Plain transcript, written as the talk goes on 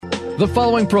The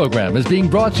following program is being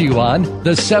brought to you on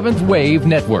the Seventh Wave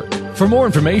Network. For more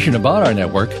information about our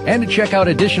network and to check out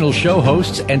additional show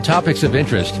hosts and topics of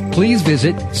interest, please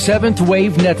visit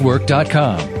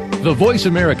seventhwavenetwork.com. The Voice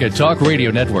America Talk Radio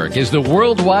Network is the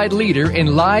worldwide leader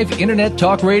in live Internet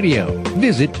talk radio.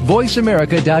 Visit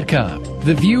voiceamerica.com.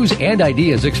 The views and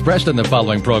ideas expressed on the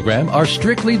following program are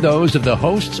strictly those of the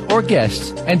hosts or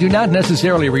guests and do not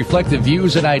necessarily reflect the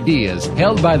views and ideas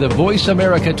held by the Voice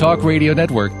America Talk Radio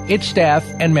Network, its staff,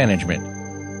 and management.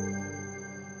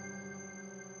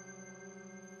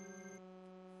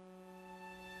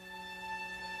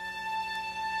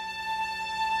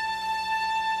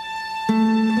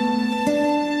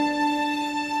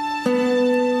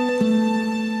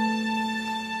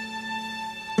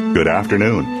 Good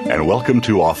afternoon, and welcome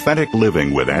to Authentic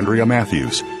Living with Andrea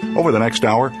Matthews. Over the next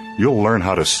hour, you'll learn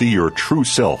how to see your true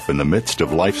self in the midst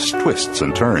of life's twists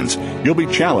and turns. You'll be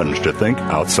challenged to think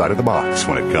outside of the box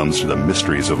when it comes to the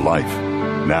mysteries of life.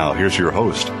 Now, here's your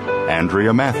host,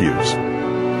 Andrea Matthews.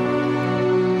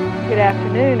 Good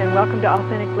afternoon, and welcome to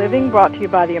Authentic Living, brought to you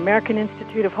by the American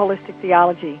Institute of Holistic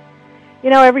Theology.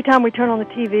 You know, every time we turn on the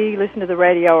TV, listen to the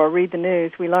radio, or read the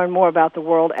news, we learn more about the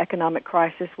world economic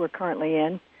crisis we're currently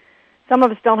in. Some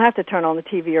of us don't have to turn on the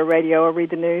TV or radio or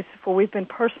read the news, for we've been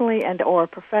personally and or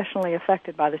professionally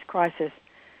affected by this crisis.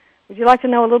 Would you like to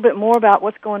know a little bit more about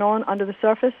what's going on under the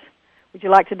surface? Would you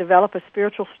like to develop a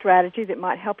spiritual strategy that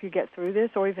might help you get through this,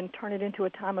 or even turn it into a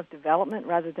time of development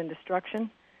rather than destruction?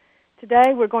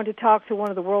 Today, we're going to talk to one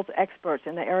of the world's experts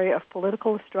in the area of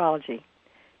political astrology.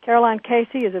 Caroline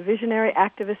Casey is a Visionary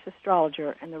Activist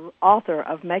Astrologer and the author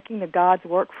of Making the Gods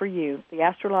Work for You, the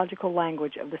Astrological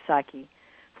Language of the Psyche,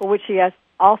 for which she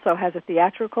also has a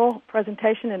theatrical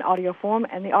presentation in audio form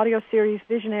and the audio series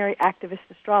Visionary Activist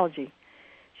Astrology.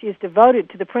 She is devoted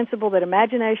to the principle that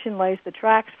imagination lays the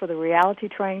tracks for the reality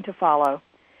train to follow.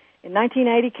 In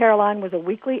 1980, Caroline was a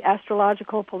weekly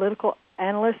astrological political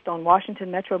analyst on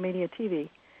Washington Metro Media TV.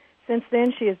 Since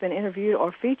then, she has been interviewed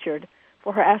or featured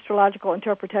for her astrological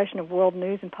interpretation of world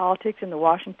news and politics in the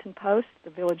Washington Post,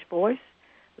 the Village Voice,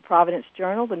 the Providence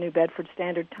Journal, the New Bedford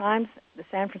Standard Times, the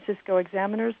San Francisco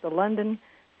Examiners, the London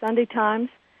Sunday Times.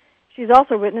 She's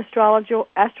also written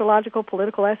astrological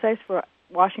political essays for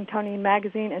Washingtonian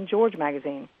Magazine and George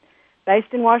Magazine.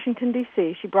 Based in Washington,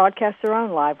 D.C., she broadcasts her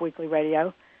own live weekly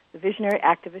radio, the Visionary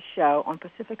Activist Show, on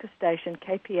Pacifica Station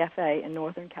KPFA in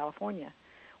Northern California.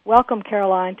 Welcome,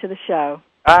 Caroline, to the show.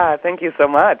 Thank you so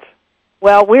much.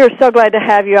 Well, we are so glad to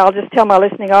have you. I'll just tell my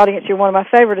listening audience you're one of my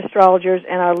favorite astrologers,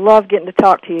 and I love getting to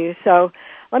talk to you. So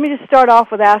let me just start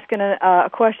off with asking a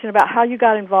question about how you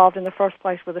got involved in the first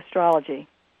place with astrology.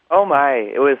 Oh, my.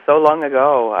 It was so long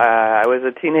ago. I was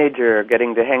a teenager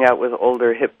getting to hang out with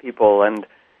older, hip people, and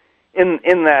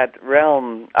in that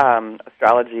realm,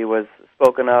 astrology was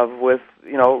spoken of with,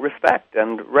 respect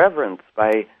and reverence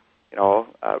by,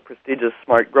 prestigious,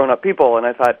 smart, grown-up people, and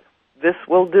I thought, this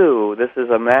will do. This is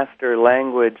a master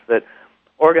language that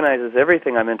organizes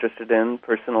everything I'm interested in: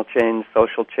 personal change,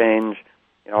 social change,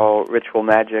 ritual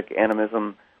magic,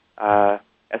 animism,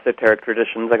 esoteric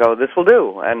traditions. I go, this will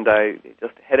do. And I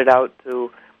just headed out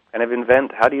to kind of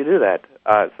invent, how do you do that?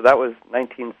 So that was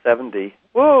 1970.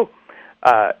 Woo!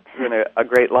 It's been a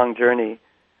great long journey.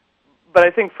 But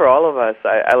I think for all of us,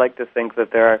 I like to think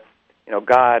that there are,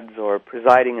 gods or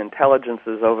presiding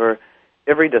intelligences over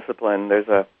every discipline. There's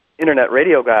a Internet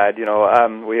radio god,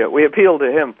 we appeal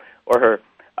to him or her.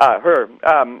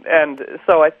 And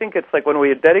so I think it's like when we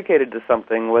are dedicated to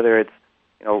something, whether it's,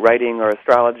 writing or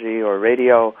astrology or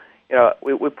radio,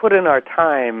 we put in our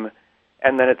time,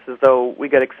 and then it's as though we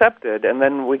get accepted, and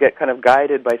then we get kind of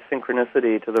guided by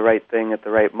synchronicity to the right thing at the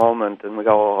right moment, and we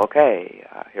go, okay,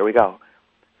 here we go.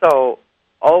 So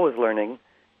always learning.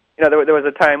 There was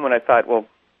a time when I thought, well,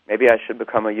 maybe I should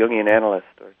become a Jungian analyst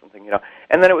or something,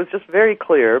 And then it was just very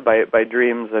clear by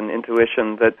dreams and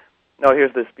intuition that, no,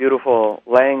 here's this beautiful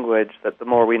language that the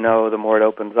more we know, the more it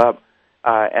opens up.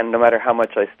 And no matter how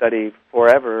much I study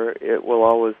forever, there'll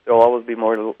always be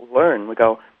more to learn. We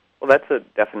go, well, that's a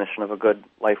definition of a good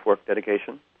life work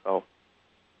dedication. So,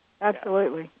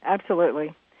 absolutely,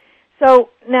 absolutely. So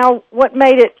now, what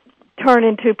made it turn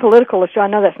into political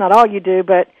astrology? I know that's not all you do,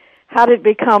 but how did it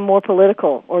become more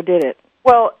political, or did it?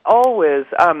 Well, always,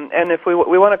 and if we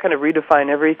want to kind of redefine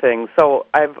everything, so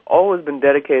I've always been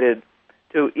dedicated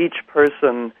to each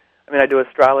person. I mean, I do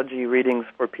astrology readings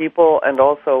for people and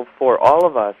also for all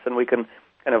of us, and we can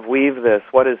kind of weave this.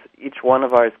 What is each one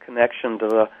of ours connection to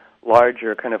the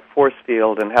larger kind of force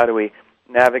field, and how do we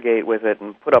navigate with it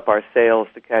and put up our sails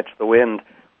to catch the wind?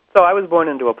 So I was born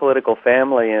into a political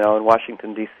family, in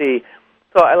Washington, D.C.,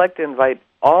 so I like to invite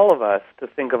all of us to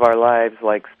think of our lives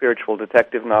like spiritual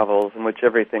detective novels in which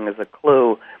everything is a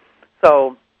clue.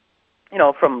 So,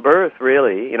 from birth,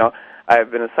 really,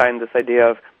 I've been assigned this idea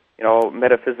of,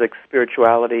 metaphysics,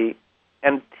 spirituality,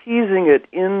 and teasing it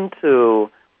into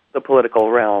the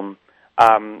political realm,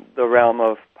 the realm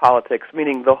of politics,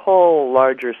 meaning the whole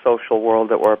larger social world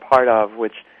that we're a part of,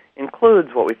 which includes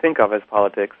what we think of as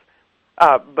politics.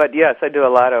 But yes, I do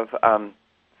a lot of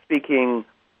speaking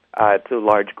to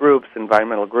large groups,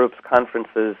 environmental groups,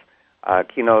 conferences,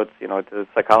 keynotes, to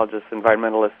psychologists,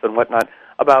 environmentalists, and whatnot,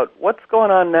 about what's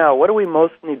going on now. What do we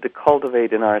most need to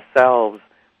cultivate in ourselves?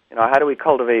 How do we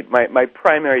cultivate? My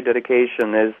primary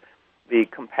dedication is the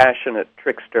compassionate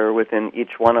trickster within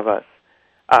each one of us.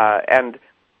 And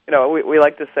we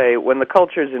like to say when the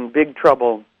culture's in big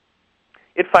trouble,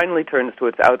 it finally turns to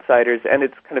its outsiders and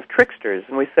its kind of tricksters.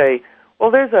 And we say,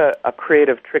 well, there's a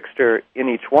creative trickster in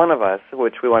each one of us,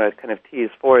 which we want to kind of tease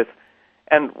forth.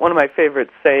 And one of my favorite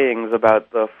sayings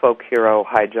about the folk hero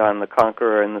High John the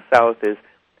Conqueror in the South is,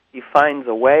 he finds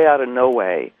a way out of no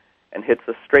way and hits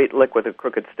a straight lick with a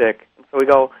crooked stick. And so we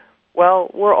go, well,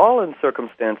 we're all in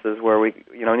circumstances where we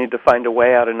need to find a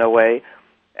way out of no way.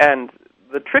 And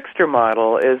the trickster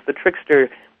model is the trickster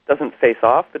doesn't face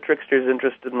off. The trickster is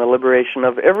interested in the liberation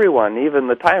of everyone, even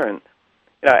the tyrant.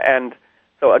 And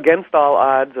so against all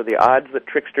odds are the odds that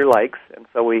trickster likes. And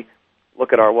so we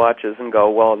look at our watches and go,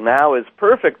 well, now is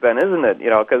perfect then, isn't it?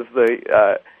 Because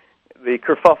the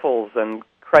kerfuffles and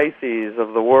crises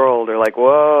of the world are like,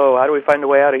 whoa, how do we find a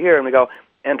way out of here? And we go,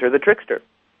 enter the trickster.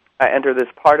 Enter this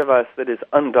part of us that is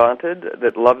undaunted,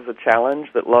 that loves a challenge,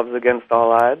 that loves against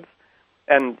all odds.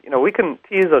 And, we can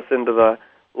tease us into the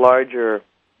larger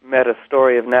meta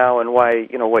story of now and why,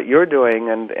 what you're doing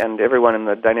and everyone in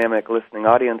the dynamic listening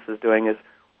audience is doing is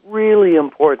really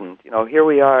important. Here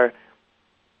we are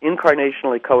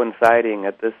incarnationally coinciding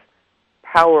at this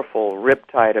powerful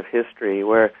riptide of history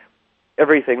where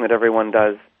everything that everyone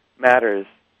does matters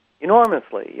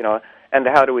enormously, and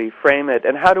how do we frame it,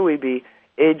 and how do we be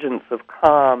agents of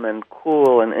calm and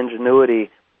cool and ingenuity,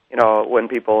 when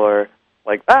people are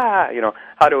like,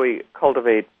 how do we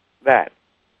cultivate that?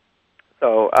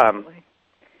 So,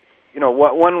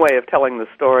 one way of telling the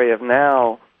story of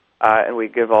now, and we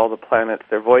give all the planets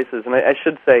their voices, and I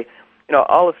should say,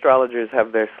 all astrologers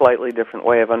have their slightly different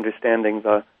way of understanding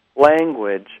the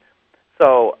language.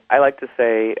 So I like to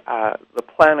say the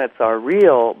planets are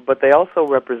real, but they also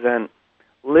represent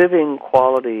living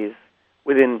qualities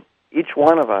within each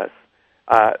one of us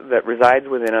that resides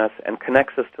within us and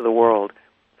connects us to the world.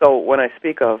 So when I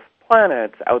speak of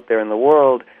planets out there in the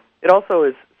world, it also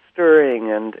is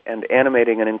stirring and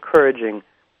animating and encouraging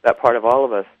that part of all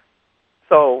of us.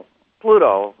 So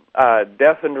Pluto,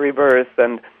 death and rebirth,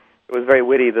 and it was very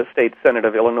witty. The State Senate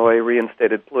of Illinois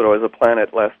reinstated Pluto as a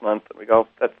planet last month. And we go,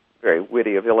 that's very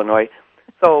witty of Illinois.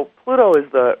 So Pluto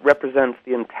represents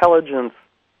the intelligence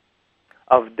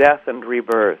of death and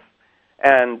rebirth,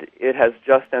 and it has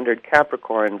just entered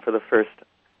Capricorn for the first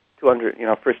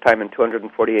time in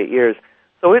 248 years.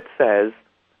 So it says,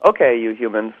 okay, you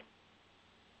humans,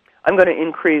 I'm going to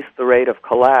increase the rate of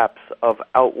collapse of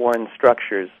outworn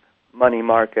structures, money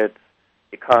markets,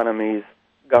 economies,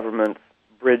 governments,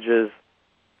 bridges,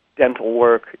 dental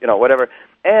work, whatever.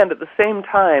 And at the same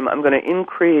time, I'm going to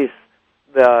increase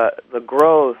the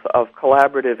growth of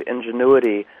collaborative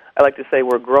ingenuity. I like to say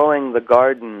we're growing the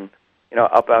garden,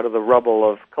 up out of the rubble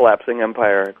of collapsing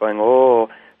empire, going, oh.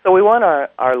 So we want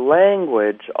our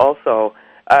language also.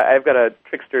 I've got a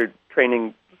trickster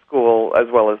training school as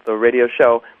well as the radio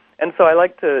show, and so I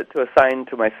like to assign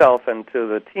to myself and to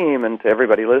the team and to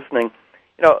everybody listening,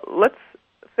 let's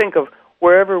think of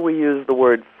wherever we use the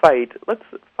word fight, let's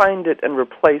find it and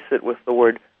replace it with the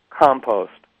word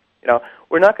compost.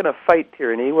 We're not going to fight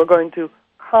tyranny. We're going to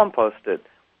compost it.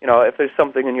 If there's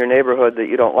something in your neighborhood that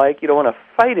you don't like, you don't want to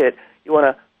fight it. You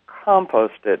want to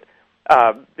compost it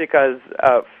because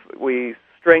we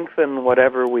strengthen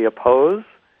whatever we oppose.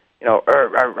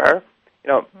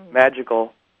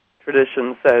 Magical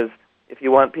tradition says if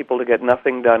you want people to get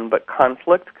nothing done but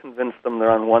conflict, convince them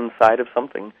they're on one side of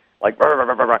something. Like,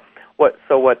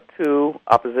 what two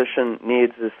opposition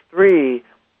needs is three,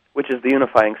 which is the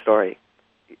unifying story,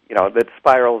 that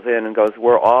spirals in and goes,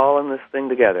 we're all in this thing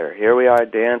together. Here we are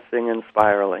dancing and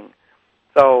spiraling.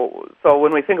 So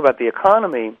when we think about the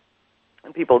economy,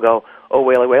 and people go, oh,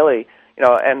 whaley,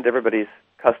 and everybody's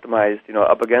customized,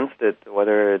 up against it,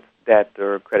 whether it's debt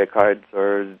or credit cards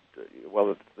or,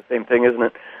 well, it's the same thing, isn't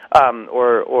it?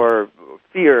 Or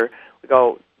fear. We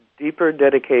go, deeper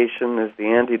dedication is the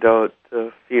antidote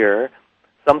to fear.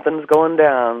 Something's going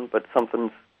down, but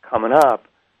something's coming up.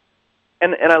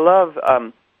 And I love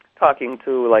talking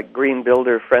to, like, green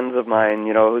builder friends of mine,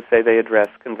 you know, who say they address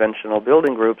conventional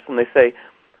building groups, and they say,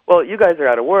 well, you guys are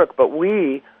out of work, but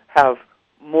we have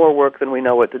more work than we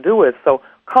know what to do with, so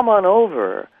come on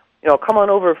over. You know, come on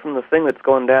over from the thing that's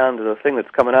going down to the thing that's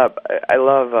coming up. I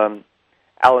love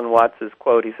Alan Watts'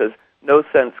 quote. He says, no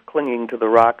sense clinging to the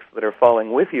rocks that are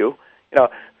falling with you. You know,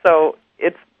 so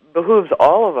it behooves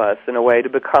all of us, in a way, to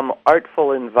become artful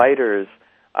inviters,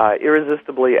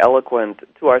 irresistibly eloquent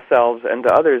to ourselves and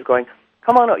to others, going,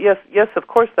 come on, yes, of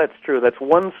course that's true. That's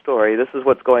one story. This is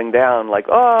what's going down, like,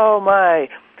 oh, my,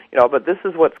 you know, but this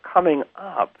is what's coming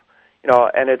up, you know,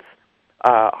 and it's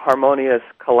harmonious,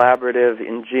 collaborative,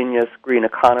 ingenious, green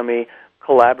economy,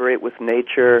 collaborate with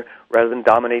nature rather than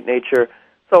dominate nature.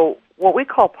 So what we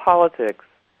call politics,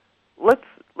 let's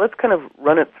kind of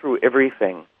run it through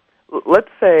everything.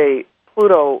 Let's say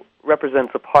Pluto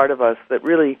represents a part of us that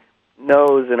really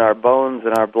knows in our bones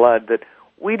and our blood that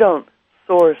we don't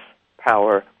source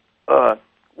power.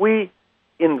 We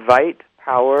invite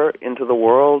power into the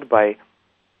world by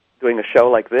doing a show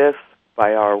like this,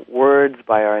 by our words,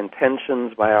 by our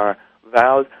intentions, by our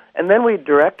vows, and then we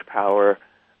direct power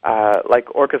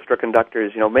like orchestra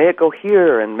conductors. You know, may it go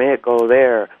here and may it go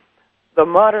there. The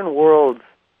modern world's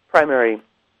primary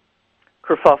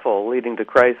kerfuffle leading to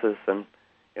crisis and,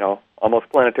 you know, almost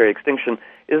planetary extinction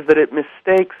is that it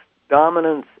mistakes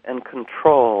dominance and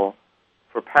control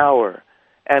for power.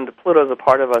 And Pluto's a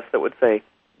part of us that would say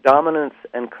dominance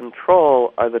and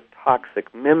control are the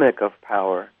toxic mimic of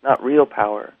power, not real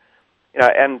power. You know,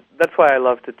 and that's why I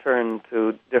love to turn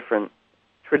to different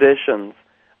traditions.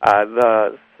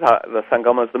 The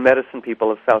Sangomas, the medicine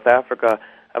people of South Africa,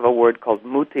 have a word called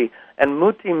muti, and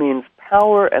muti means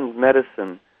power and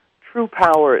medicine. True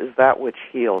power is that which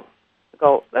heals.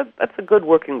 So that's a good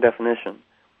working definition.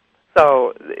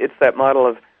 So it's that model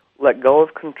of let go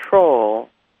of control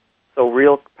so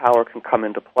real power can come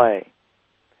into play.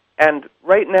 And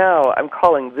right now, I'm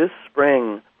calling this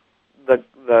spring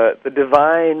the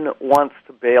divine wants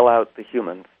to bail out the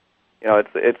humans. You know,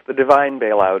 it's the divine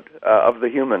bailout of the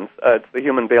humans. It's the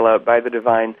human bailout by the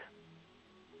divine,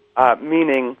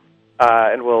 meaning,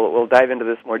 and we'll dive into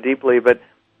this more deeply, but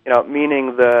you know,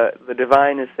 meaning the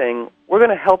divine is saying, we're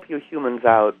going to help you humans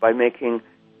out by making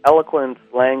eloquence,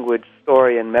 language,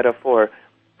 story, and metaphor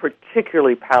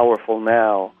particularly powerful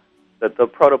now, that the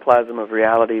protoplasm of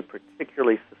reality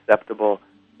particularly susceptible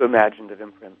to imaginative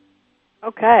imprint.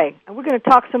 Okay, and we're going to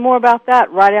talk some more about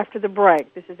that right after the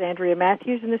break. This is Andrea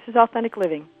Matthews, and this is Authentic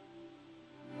Living.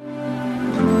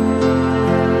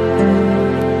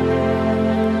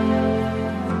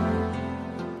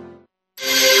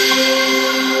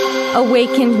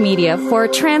 Awakened media for a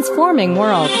transforming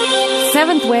world.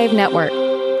 Seventh Wave Network.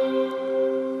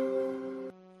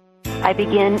 I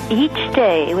begin each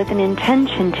day with an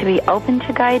intention to be open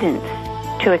to guidance,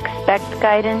 to expect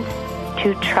guidance,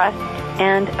 to trust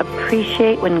and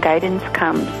appreciate when guidance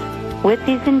comes. With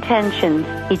these intentions,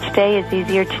 each day is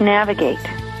easier to navigate.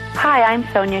 Hi, I'm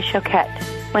Sonia Choquette.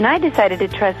 When I decided to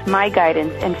trust my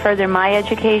guidance and further my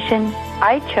education,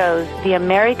 I chose the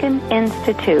American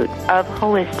Institute of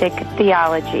Holistic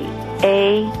Theology,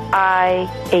 AIHT,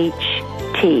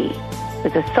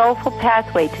 with a soulful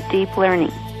pathway to deep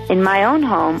learning. In my own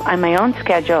home, on my own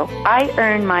schedule, I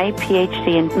earned my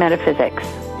PhD in metaphysics.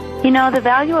 You know, the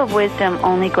value of wisdom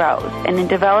only grows, and in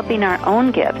developing our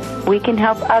own gifts, we can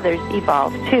help others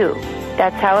evolve too.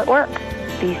 That's how it works.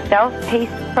 These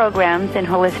self-paced programs in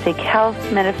holistic health,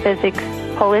 metaphysics,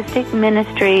 holistic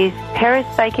ministries,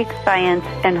 parapsychic science,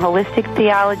 and holistic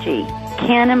theology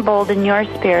can embolden your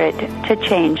spirit to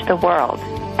change the world.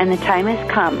 And the time has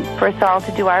come for us all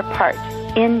to do our part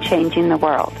in changing the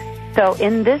world. So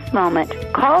in this moment,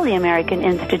 call the American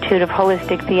Institute of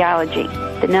Holistic Theology.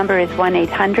 The number is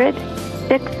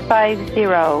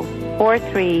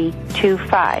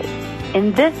 1-800-650-4325.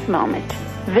 In this moment,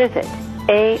 visit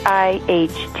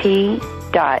aiht.edu.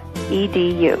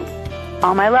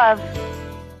 All my love.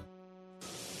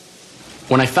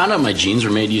 When I found out my jeans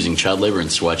were made using child labor in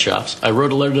sweatshops, I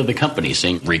wrote a letter to the company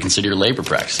saying, reconsider your labor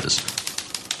practices.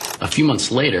 A few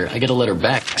months later, I get a letter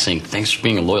back saying thanks for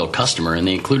being a loyal customer, and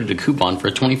they included a coupon for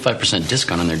a 25%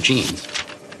 discount on their jeans.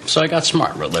 So I got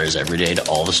smart, wrote letters every day to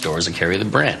all the stores that carry the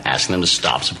brand, asking them to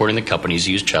stop supporting the companies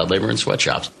who use child labor in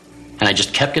sweatshops. And I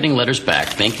just kept getting letters back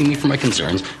thanking me for my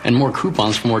concerns and more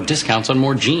coupons for more discounts on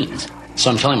more jeans. So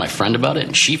I'm telling my friend about it,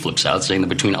 and she flips out, saying that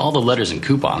between all the letters and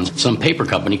coupons, some paper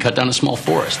company cut down a small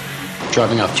forest,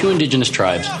 driving off 2 indigenous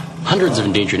tribes, hundreds of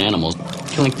endangered animals,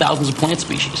 killing thousands of plant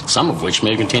species, some of which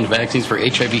may have contained vaccines for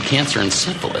HIV, cancer, and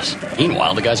syphilis.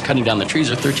 Meanwhile, the guys cutting down the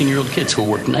trees are 13-year-old kids who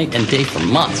work night and day for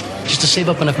months just to save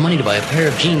up enough money to buy a pair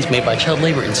of jeans made by child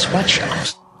labor in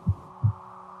sweatshops.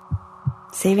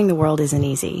 Saving the world isn't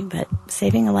easy, but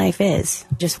saving a life is.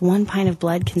 Just 1 pint of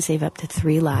blood can save up to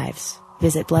 3 lives.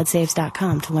 Visit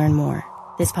bloodsaves.com to learn more.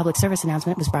 This public service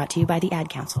announcement was brought to you by the Ad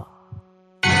Council.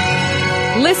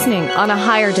 Listening on a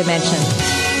higher dimension.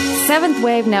 Seventh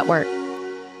Wave Network.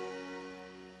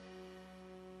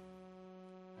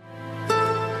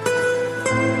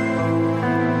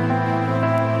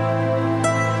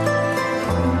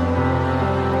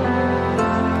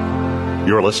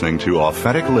 You're listening to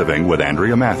Authentic Living with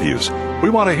Andrea Matthews. We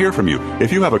want to hear from you.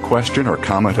 If you have a question or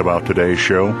comment about today's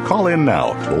show, call in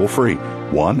now, toll free,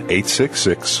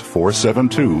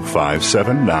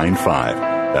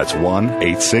 1-866-472-5795. That's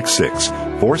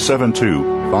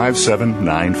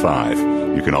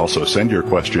 1-866-472-5795. You can also send your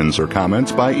questions or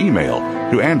comments by email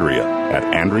to Andrea at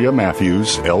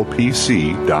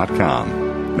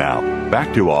AndreaMatthewsLPC.com. Now,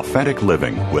 back to Authentic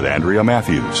Living with Andrea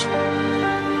Matthews.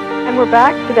 And we're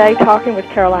back today talking with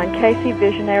Caroline Casey,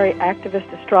 Visionary Activist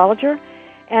Astrologer.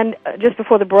 And just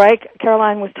before the break,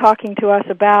 Caroline was talking to us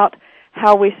about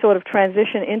how we sort of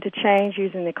transition into change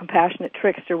using the compassionate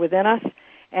trickster within us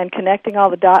and connecting all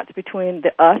the dots between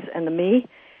the us and the me.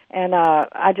 And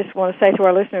I just want to say to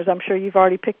our listeners, I'm sure you've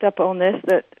already picked up on this,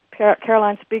 that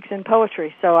Caroline speaks in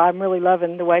poetry, so I'm really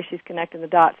loving the way she's connecting the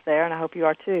dots there, and I hope you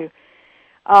are too.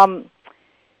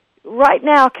 Right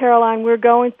now, Caroline, we're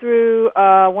going through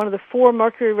one of the 4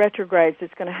 Mercury retrogrades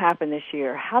that's going to happen this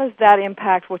year. How does that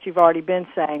impact what you've already been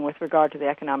saying with regard to the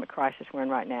economic crisis we're in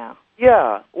right now?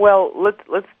 Yeah, well,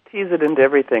 let's tease it into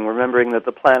everything, remembering that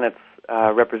the planets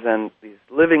represent these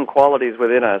living qualities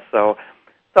within us. So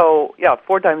yeah,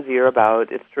 4 times a year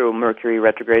about, it's true, Mercury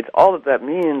retrogrades. All that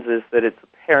means is that its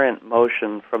apparent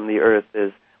motion from the Earth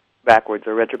is backwards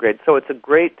or retrograde. So it's a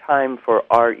great time for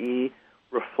RE,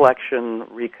 reflection,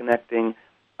 reconnecting,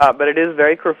 but it is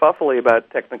very kerfuffly about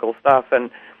technical stuff, and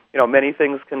many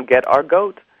things can get our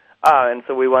goat, and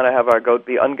so we want to have our goat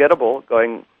be ungettable,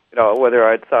 going, whether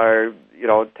it's our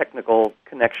technical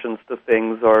connections to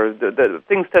things, or the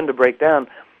things tend to break down,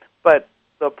 but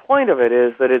the point of it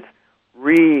is that it's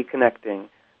reconnecting.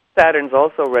 Saturn's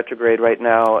also retrograde right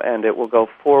now, and it will go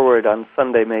forward on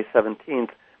Sunday, May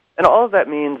 17th, and all of that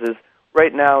means is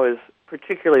right now is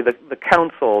particularly the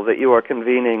council that you are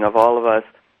convening of all of us,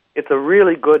 it's a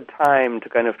really good time to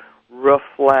kind of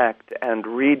reflect and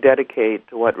rededicate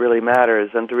to what really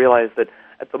matters, and to realize that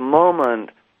at the moment,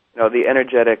 the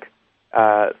energetic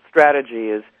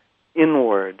strategy is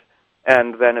inward,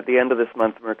 and then at the end of this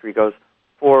month, Mercury goes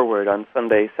forward. On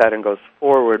Sunday, Saturn goes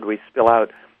forward, we spill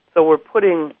out. So we're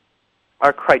putting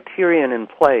our criterion in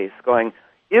place, going,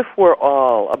 if we're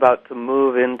all about to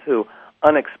move into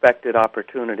unexpected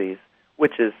opportunities,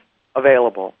 which is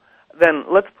available, then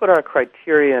let's put our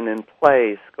criterion in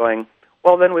place, going,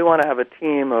 well, then we want to have a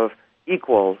team of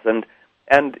equals, and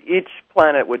each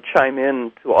planet would chime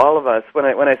in to all of us. When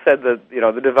I said that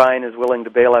the divine is willing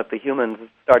to bail out the humans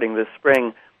starting this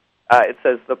spring, it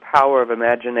says the power of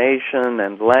imagination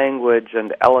and language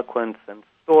and eloquence and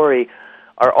story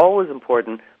are always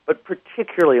important, but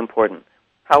particularly important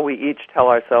how we each tell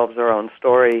ourselves our own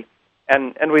story,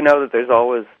 and we know that there's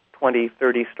always 20,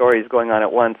 30 stories going on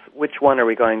at once. Which one are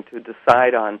we going to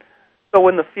decide on? So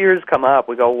when the fears come up,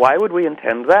 we go, why would we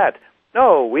intend that?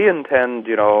 No, we intend,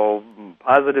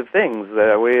 positive things.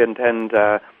 We intend,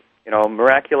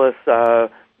 miraculous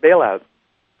bailout.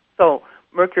 So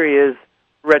Mercury is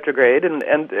retrograde, and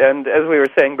as we were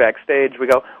saying backstage, we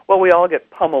go, well, we all get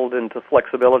pummeled into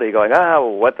flexibility, going,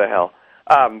 what the hell?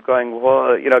 Going,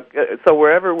 well, so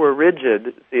wherever we're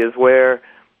rigid, is where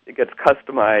it gets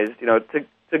customized,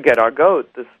 to get our goat,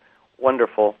 this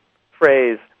wonderful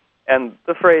phrase. And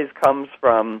the phrase comes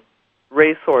from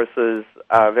racehorses,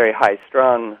 very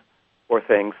high-strung, poor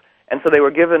things. And so they were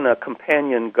given a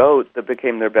companion goat that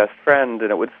became their best friend,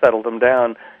 and it would settle them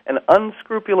down. And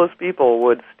unscrupulous people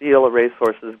would steal a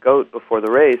racehorse's goat before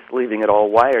the race, leaving it all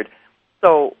wired.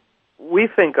 So we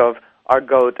think of our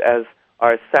goat as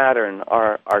our Saturn,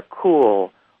 our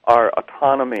cool, our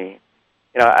autonomy.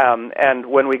 And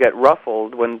when we get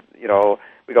ruffled, when,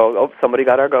 we go, oh, somebody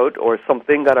got our goat, or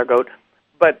something got our goat.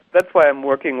 But that's why I'm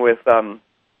working with,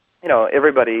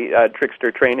 everybody,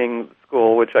 Trickster Training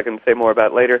School, which I can say more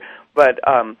about later, but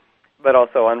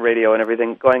also on radio and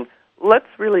everything, going, let's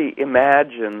really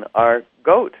imagine our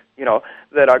goat,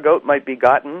 that our goat might be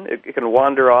gotten, it can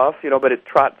wander off, but it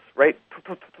trots right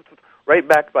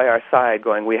back by our side,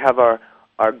 going, we have our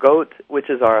goat, which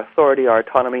is our authority, our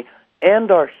autonomy, and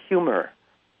our humor.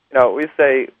 We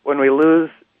say when we lose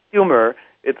humor,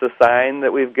 it's a sign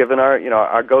that we've given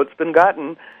our goat's been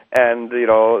gotten, and,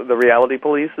 the reality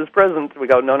police is present. We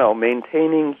go, no,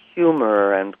 maintaining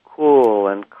humor and cool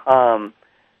and calm.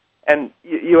 And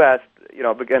you asked,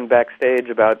 again, backstage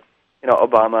about,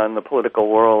 Obama and the political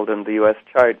world and the U.S.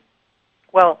 chart.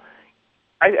 Well,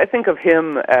 I think of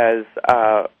him as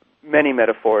many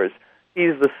metaphors.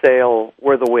 He's the sail,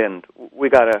 we're the wind. We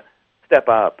got to step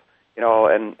up,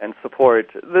 and support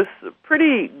this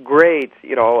pretty great,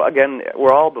 again,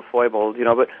 we're all befoibled,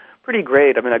 but pretty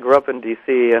great. I mean, I grew up in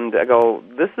D.C., and I go,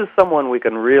 this is someone we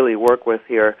can really work with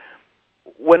here.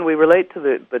 When we relate to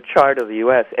the chart of the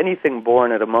U.S., anything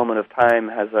born at a moment of time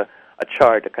has a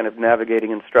chart, a kind of navigating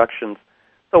instructions.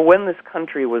 So when this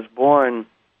country was born,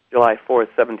 July 4th,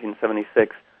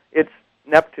 1776, its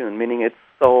Neptune, meaning its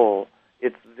soul,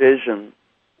 its vision,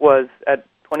 was at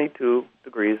 22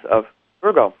 degrees of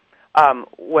Virgo.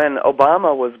 When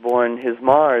Obama was born, his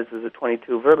Mars is at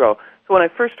 22 Virgo. So when I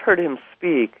first heard him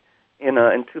speak in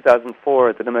 2004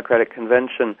 at the Democratic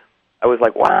Convention, I was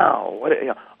like, wow,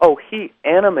 he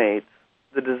animates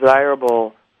the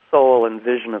desirable soul and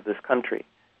vision of this country.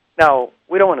 Now,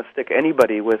 we don't want to stick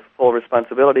anybody with full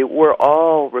responsibility. We're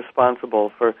all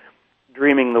responsible for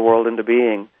dreaming the world into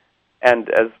being. And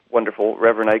as wonderful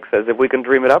Reverend Ike says, if we can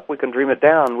dream it up, we can dream it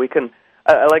down.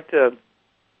 I like to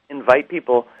invite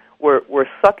people, we're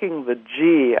sucking the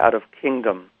G out of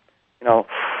kingdom.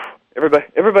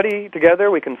 Everybody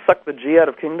together, we can suck the G out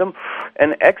of kingdom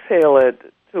and exhale it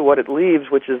to what it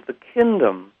leaves, which is the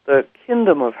kingdom. The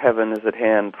kingdom of heaven is at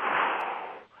hand.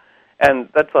 And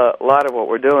that's a lot of what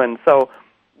we're doing. So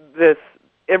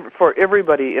for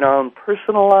everybody in our own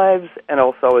personal lives and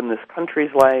also in this country's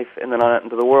life and then on out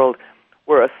into the world,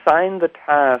 we're assigned the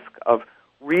task of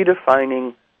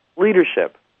redefining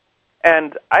leadership.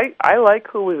 And I like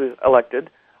who was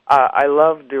elected. I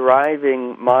love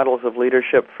deriving models of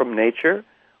leadership from nature.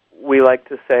 We like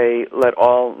to say, let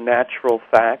all natural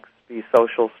facts be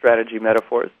social strategy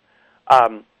metaphors.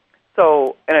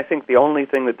 And I think the only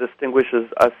thing that distinguishes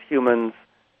us humans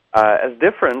as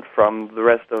different from the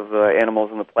rest of the animals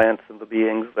and the plants and the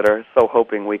beings that are so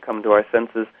hoping we come to our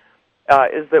senses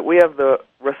is that we have the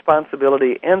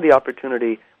responsibility and the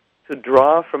opportunity to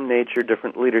draw from nature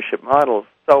different leadership models.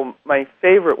 So my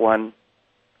favorite one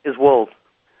is wolves.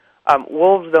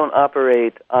 Wolves don't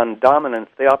operate on dominance.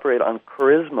 They operate on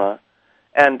charisma.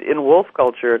 And in wolf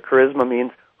culture, charisma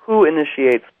means who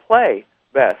initiates play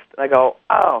best. And I go,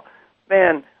 oh,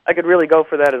 man, I could really go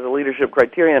for that as a leadership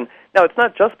criterion. Now, it's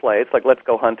not just play. It's like, let's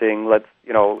go hunting, let's,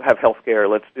 have health care,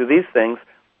 let's do these things.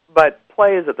 But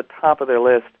play is at the top of their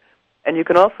list. And you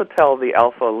can also tell the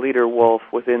alpha leader wolf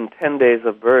within 10 days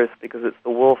of birth because it's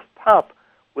the wolf pup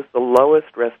with the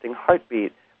lowest resting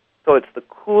heartbeat. So it's the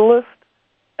coolest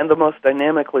and the most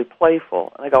dynamically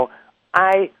playful. And I go,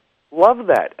 I love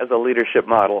that as a leadership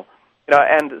model.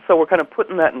 And so we're kind of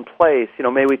putting that in place.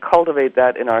 May we cultivate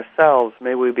that in ourselves.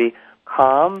 May we be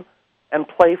calm and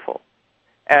playful.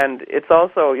 And it's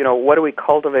also, what do we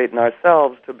cultivate in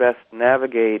ourselves to best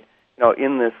navigate,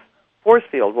 in this force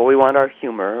field? Well, we want our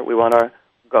humor. We want our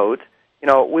goat.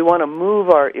 We want to move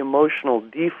our emotional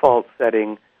default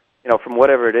setting, from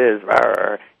whatever it is,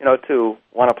 to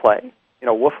want to play.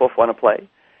 Woof, woof, want to play.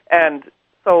 And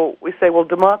so we say, well,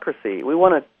 democracy. We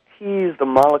want to tease the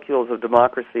molecules of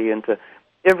democracy into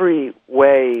every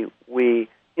way we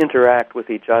interact with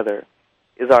each other.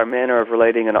 Is our manner of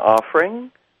relating an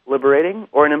offering, liberating,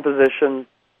 or an imposition,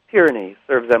 tyranny,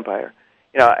 serves empire?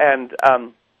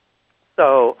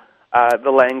 So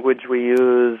the language we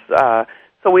use.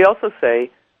 So we also say,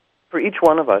 for each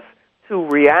one of us, to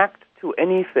react to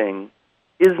anything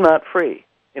is not free.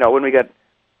 When we get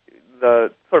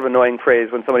the sort of annoying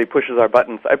phrase, when somebody pushes our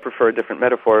buttons, I prefer a different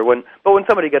metaphor. But when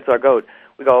somebody gets our goat,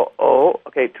 we go, oh,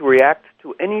 okay, to react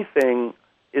to anything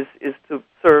is to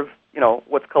serve,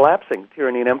 what's collapsing,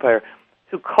 tyranny and empire.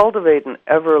 To cultivate an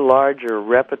ever larger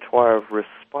repertoire of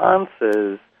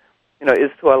responses,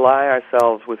 is to ally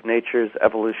ourselves with nature's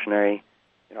evolutionary,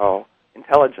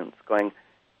 intelligence.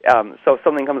 So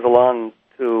something comes along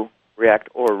to react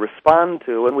or respond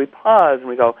to, and we pause and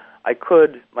we go,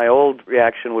 my old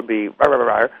reaction would be,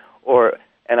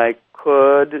 and I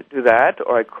could do that,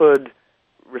 or I could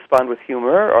respond with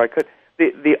humor, or I could.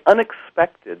 The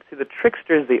unexpected, the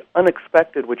trickster is the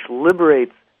unexpected, which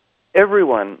liberates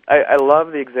everyone. I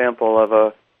love the example of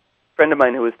a friend of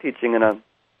mine who was teaching in a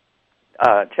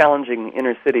challenging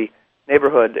inner city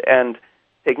neighborhood and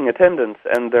taking attendance,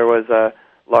 and there was a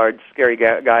large, scary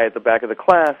guy at the back of the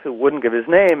class who wouldn't give his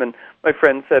name, and my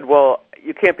friend said, well,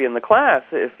 you can't be in the class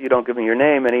if you don't give me your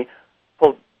name, and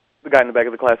the guy in the back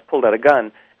of the class pulled out a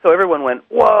gun. So everyone went,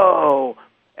 whoa!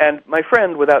 And my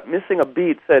friend, without missing a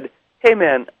beat, said, hey,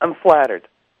 man, I'm flattered.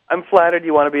 I'm flattered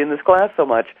you want to be in this class so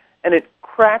much. And it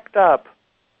cracked up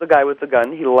the guy with the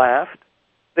gun. He laughed.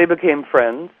 They became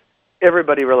friends.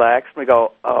 Everybody relaxed. We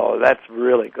go, oh, that's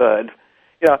really good.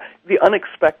 You know, the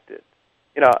unexpected.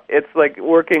 You know, it's like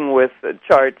working with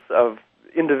charts of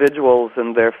individuals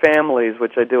and their families,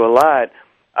 which I do a lot.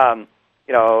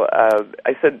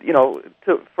 I said,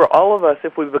 for all of us,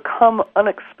 if we become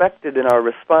unexpected in our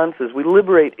responses, we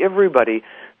liberate everybody.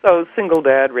 So single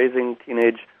dad raising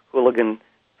teenage hooligan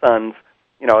sons,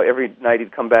 every night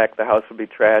he'd come back, the house would be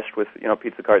trashed with,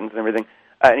 pizza cartons and everything,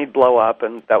 and he'd blow up,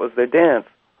 and that was their dance.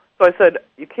 So I said,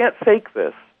 you can't fake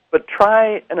this, but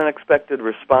try an unexpected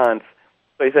response.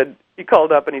 So he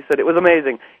called up and he said, it was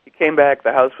amazing. He came back,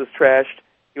 the house was trashed,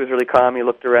 he was really calm, he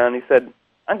looked around, he said,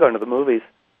 I'm going to the movies.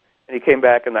 And he came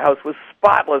back and the house was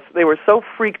spotless. They were so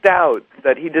freaked out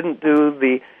that he didn't do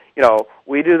the,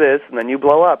 we do this and then you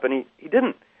blow up, and he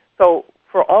didn't. So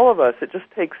for all of us, it just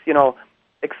takes,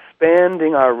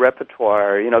 expanding our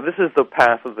repertoire. This is the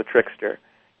path of the trickster.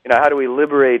 How do we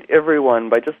liberate everyone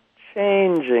by just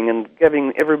changing and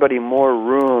giving everybody more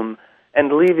room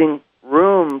and leaving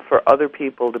room for other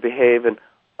people to behave in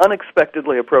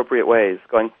unexpectedly appropriate ways,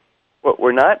 going, well,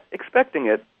 we're not expecting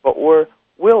it, but we're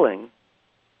willing.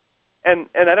 And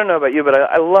I don't know about you, but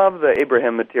I love the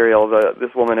Abraham material,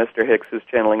 this woman, Esther Hicks, who's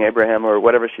channeling Abraham or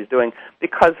whatever she's doing,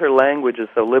 because her language is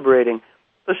so liberating.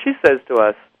 So she says to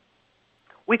us,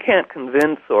 we can't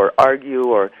convince or argue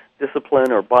or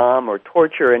discipline or bomb or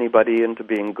torture anybody into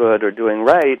being good or doing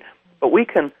right, but we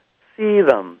can see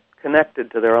them connected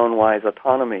to their own wise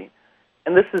autonomy.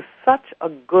 And this is such a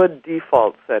good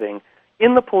default setting.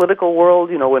 In the political world,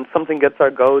 when something gets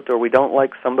our goat or we don't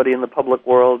like somebody in the public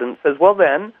world, and it says, well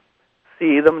then,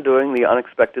 see them doing the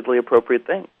unexpectedly appropriate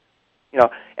thing.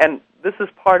 And this is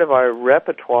part of our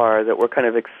repertoire that we're kind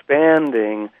of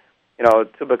expanding,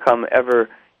 to become ever,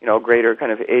 greater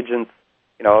kind of agents,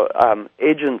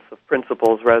 agents of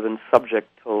principles rather than subject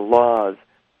to laws.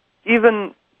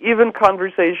 Even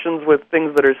conversations with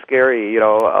things that are scary,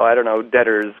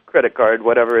 debtors, credit card,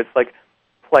 whatever, it's like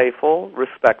playful,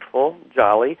 respectful,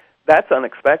 jolly. That's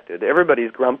unexpected. Everybody's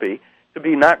grumpy. To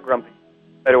be not grumpy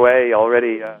right away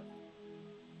already...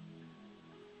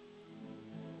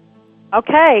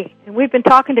 Okay, and we've been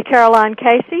talking to Caroline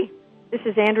Casey. This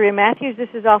is Andrea Matthews. This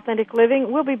is Authentic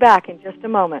Living. We'll be back in just a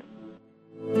moment.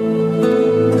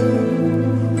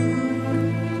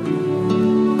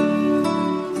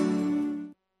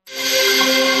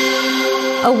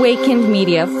 Awakened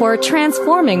media for a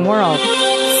transforming world.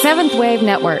 Seventh Wave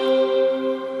Network.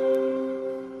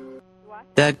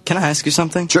 Dad, can I ask you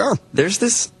something? Sure. There's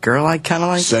this girl I kind of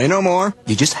like. Say no more.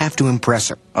 You just have to impress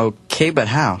her. Okay, but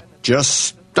how?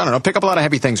 Just, I don't know, pick up a lot of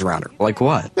heavy things around her. Like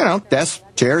what? Desks,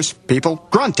 chairs, people.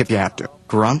 Grunt if you have to.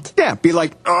 Grunt? Yeah, be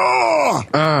like, oh!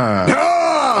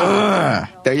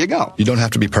 There you go. You don't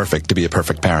have to be perfect to be a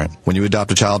perfect parent. When you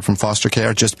adopt a child from foster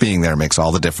care, just being there makes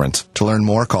all the difference. To learn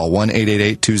more, call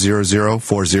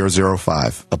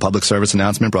 1-888-200-4005. A public service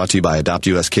announcement brought to you by Adopt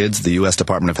U.S. Kids, the U.S.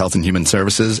 Department of Health and Human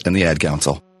Services, and the Ad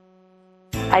Council.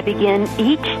 I begin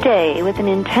each day with an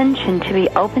intention to be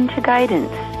open to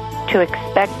guidance, to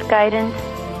expect guidance,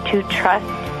 to trust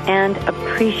and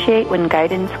appreciate when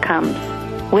guidance comes.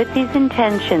 With these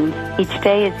intentions, each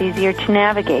day is easier to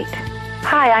navigate.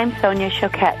 Hi, I'm Sonia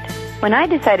Choquette. When I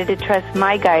decided to trust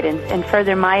my guidance and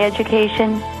further my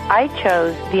education, I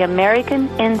chose the American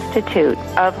Institute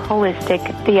of Holistic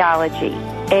Theology,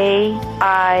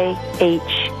 AIHT,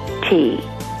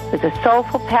 with a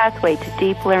soulful pathway to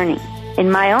deep learning. In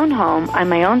my own home, on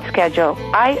my own schedule,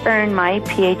 I earned my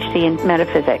PhD in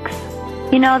metaphysics.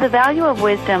 The value of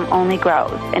wisdom only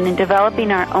grows, and in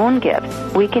developing our own gifts,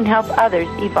 we can help others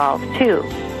evolve too.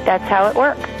 That's how it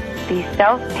works. These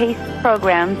self-paced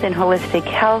programs in holistic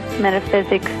health,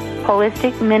 metaphysics,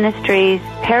 holistic ministries,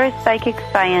 parapsychic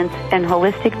science, and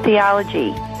holistic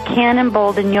theology can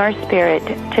embolden your spirit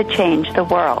to change the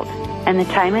world. And the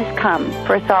time has come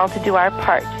for us all to do our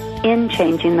part in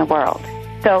changing the world.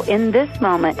 So in this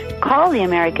moment, call the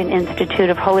American Institute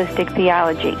of Holistic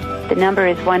Theology. The number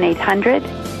is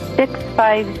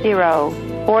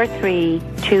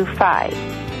 1-800-650-4325.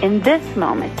 In this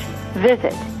moment,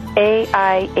 visit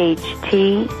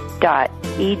AIHT.edu.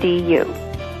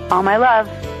 All my love.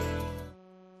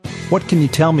 What can you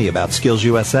tell me about Skills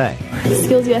USA?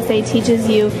 Skills USA teaches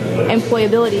you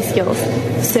employability skills.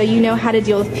 So you know how to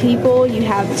deal with people, you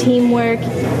have teamwork,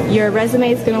 your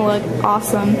resume is going to look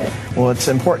awesome. Well, it's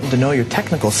important to know your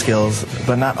technical skills,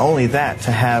 but not only that,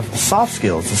 to have soft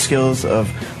skills, the skills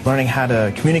of learning how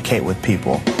to communicate with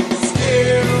people.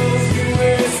 Skills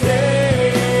USA.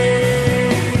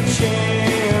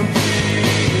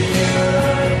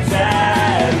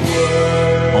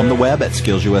 web at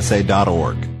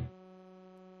skillsusa.org.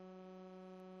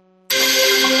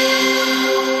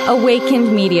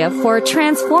 Awakened media for a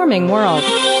transforming world.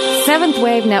 Seventh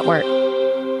Wave Network.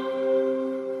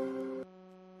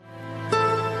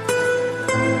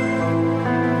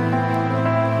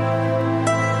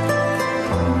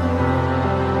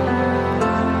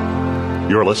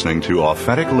 You're listening to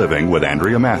Authentic Living with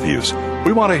Andrea Matthews.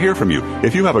 We want to hear from you.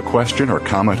 If you have a question or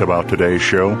comment about today's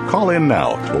show, call in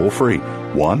now, toll-free,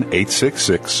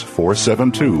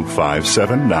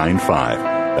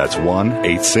 1-866-472-5795. That's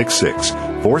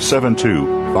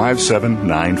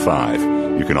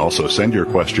 1-866-472-5795. You can also send your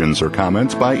questions or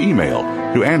comments by email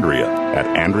to Andrea at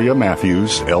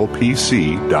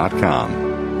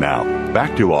AndreaMatthewsLPC.com. Now,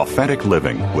 back to Authentic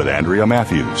Living with Andrea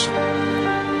Matthews.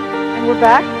 And we're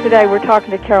back. Today we're talking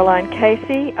to Caroline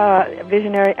Casey,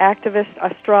 Visionary Activist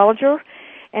Astrologer,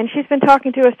 and she's been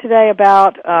talking to us today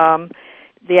about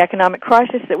the economic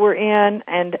crisis that we're in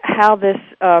and how this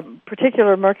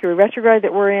particular Mercury retrograde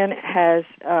that we're in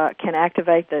can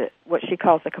activate what she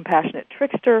calls the compassionate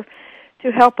trickster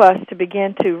to help us to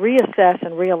begin to reassess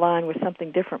and realign with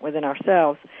something different within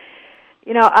ourselves.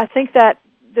 You know, I think that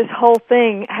this whole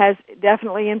thing has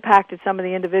definitely impacted some of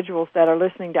the individuals that are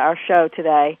listening to our show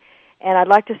today. And I'd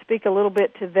like to speak a little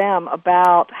bit to them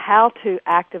about how to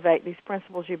activate these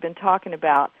principles you've been talking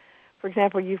about. For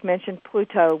example, you've mentioned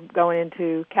Pluto going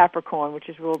into Capricorn, which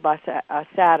is ruled by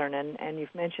Saturn, and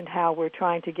you've mentioned how we're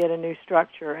trying to get a new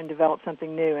structure and develop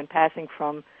something new and passing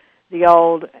from the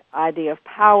old idea of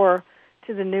power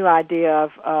to the new idea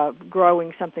of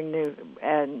growing something new.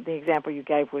 And the example you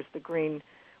gave was the green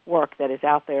work that is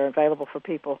out there available for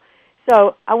people.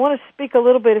 So I want to speak a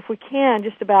little bit, if we can,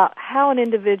 just about how an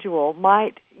individual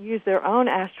might use their own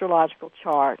astrological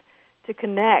chart to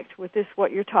connect with this,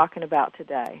 what you're talking about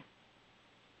today.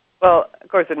 Well, of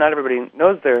course, not everybody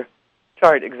knows their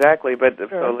chart exactly, but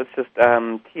so let's just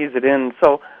tease it in.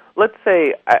 So let's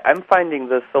say I'm finding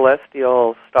the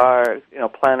celestial star,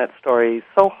 planet story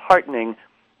so heartening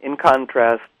in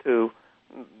contrast to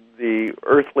the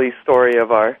earthly story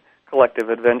of our collective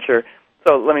adventure.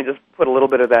 So let me just put a little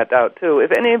bit of that out, too.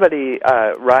 If anybody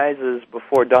rises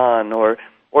before dawn or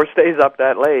stays up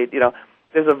that late,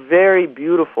 there's a very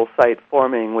beautiful sight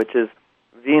forming, which is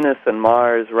Venus and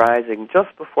Mars rising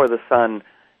just before the sun.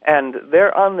 And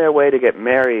they're on their way to get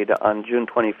married on June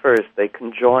 21st. They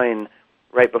conjoin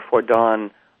right before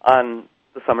dawn on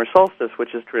the summer solstice,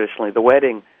 which is traditionally the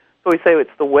wedding. So we say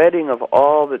it's the wedding of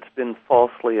all that's been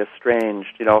falsely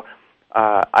estranged,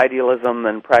 idealism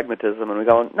and pragmatism, and we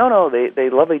go, no, they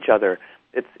love each other.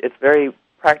 It's very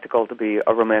practical to be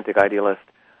a romantic idealist.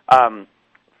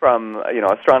 From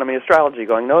astronomy, astrology,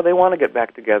 going, no, they want to get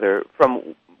back together.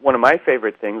 From one of my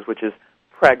favorite things, which is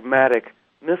pragmatic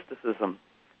mysticism,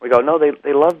 we go, no,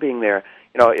 they love being there.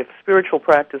 If spiritual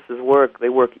practices work, they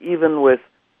work even with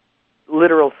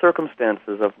literal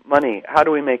circumstances of money. How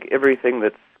do we make everything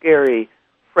that's scary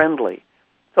friendly?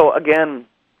 So again,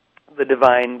 the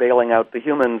divine bailing out the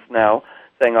humans now,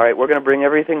 saying, all right, we're going to bring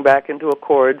everything back into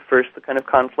accord. First, the kind of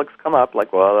conflicts come up,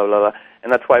 like blah, blah, blah, blah, and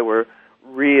that's why we're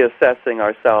reassessing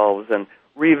ourselves and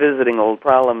revisiting old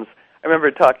problems. I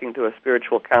remember talking to a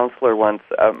spiritual counselor once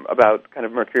about kind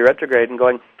of Mercury retrograde and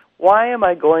going, why am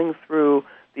I going through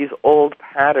these old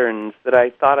patterns that I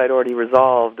thought I'd already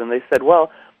resolved? And they said,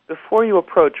 well, before you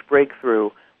approach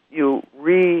breakthrough, you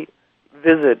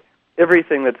revisit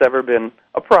everything that's ever been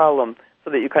a problem, so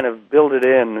that you kind of build it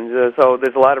in. So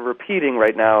there's a lot of repeating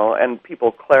right now and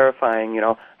people clarifying,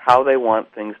 how they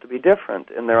want things to be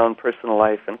different in their own personal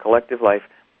life and collective life.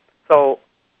 So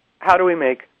how do we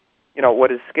make,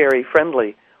 what is scary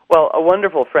friendly? Well, a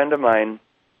wonderful friend of mine,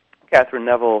 Catherine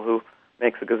Neville, who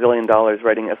makes $1 gazillion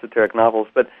writing esoteric novels,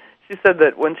 but she said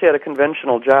that when she had a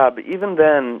conventional job, even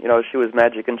then, she was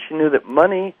magic, and she knew that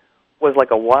money was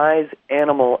like a wise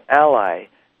animal ally.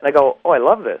 And I go, oh, I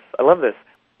love this.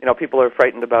 People are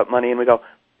frightened about money, and we go,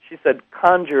 she said,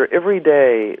 conjure every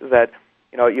day that,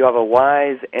 you have a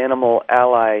wise animal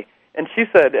ally. And she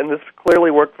said, and this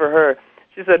clearly worked for her,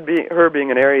 she said, her being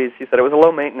an Aries, she said it was a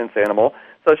low-maintenance animal,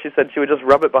 so she said she would just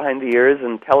rub it behind the ears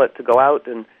and tell it to go out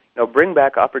and, bring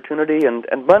back opportunity and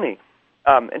money.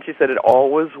 And she said it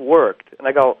always worked. And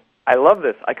I go, I love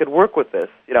this. I could work with this.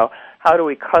 How do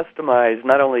we customize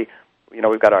not only,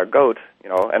 we've got our goat,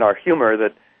 and our humor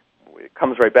that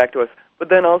comes right back to us, but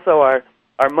then also our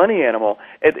money animal.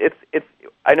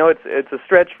 I know it's a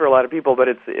stretch for a lot of people, but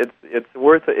it's a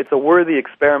worthy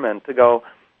experiment to go,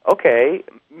 okay,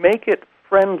 make it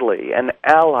friendly, an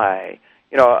ally.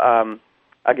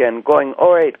 Again, going,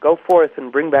 all right, go forth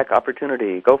and bring back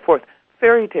opportunity. Go forth.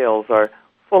 Fairy tales are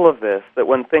full of this, that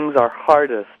when things are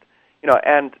hardest,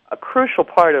 And a crucial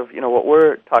part of, what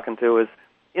we're talking to is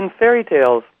in fairy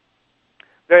tales,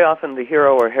 very often the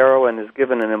hero or heroine is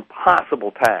given an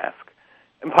impossible task.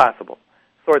 Impossible.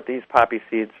 Sort these poppy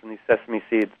seeds from these sesame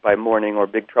seeds by morning or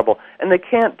big trouble, and they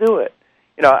can't do it.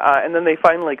 And then they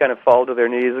finally kind of fall to their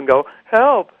knees and go,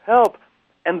 help, help,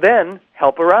 and then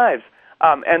help arrives.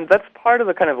 And that's part of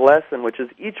the kind of lesson, which is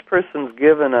each person's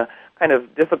given a kind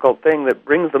of difficult thing that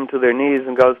brings them to their knees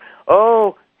and goes,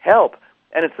 oh, help.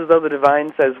 And it's as though the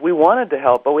divine says, we wanted to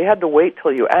help, but we had to wait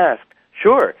till you asked.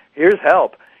 Sure, here's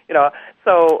help.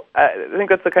 So I think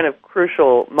that's a kind of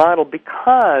crucial model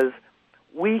because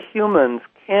we humans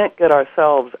can't get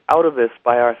ourselves out of this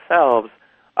by ourselves.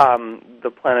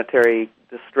 The planetary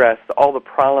distress, all the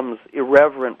problems,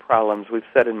 irreverent problems we've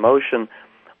set in motion,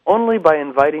 only by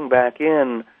inviting back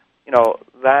in,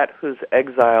 that whose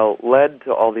exile led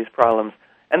to all these problems.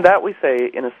 And that, we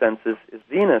say, in a sense, is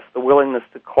Venus, the willingness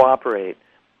to cooperate.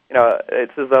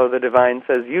 It's as though the divine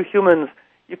says, you humans,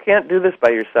 you can't do this by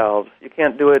yourselves. You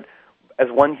can't do it as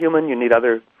one human. You need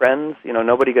other friends.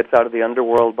 Nobody gets out of the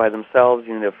underworld by themselves.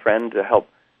 You need a friend to help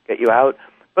get you out.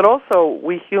 But also,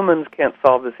 we humans can't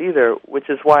solve this either, which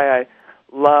is why I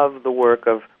love the work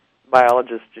of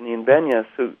biologist Janine Benyus,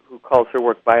 who calls her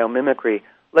work biomimicry.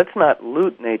 Let's not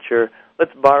loot nature.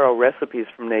 Let's borrow recipes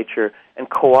from nature and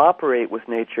cooperate with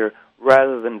nature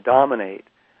rather than dominate.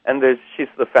 And she's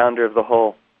the founder of the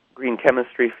whole green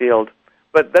chemistry field.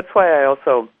 But that's why I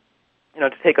also, to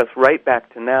take us right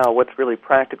back to now, what's really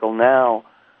practical now,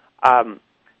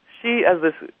 she has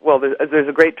this, there's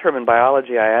a great term in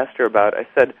biology I asked her about. I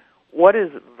said, what is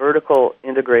vertical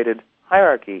integrated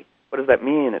hierarchy? What does that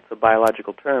mean? It's a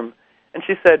biological term. And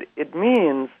she said, it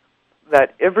means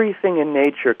that everything in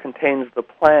nature contains the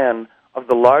plan of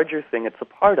the larger thing it's a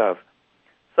part of.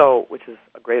 So, which is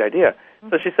a great idea.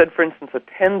 So she said, for instance, a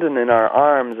tendon in our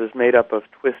arms is made up of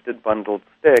twisted, bundled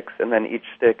sticks, and then each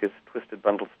stick is twisted,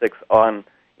 bundled sticks on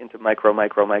into micro,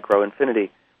 micro, micro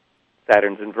infinity.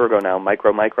 Saturn's in Virgo now.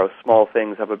 Micro, micro, small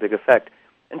things have a big effect.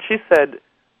 And she said,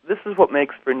 this is what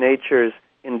makes for nature's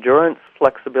endurance,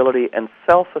 flexibility, and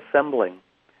self-assembling.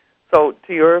 So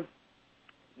to your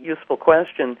useful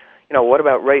question, what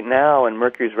about right now and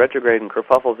Mercury's retrograde and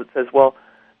kerfuffles? It says, well,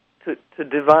 to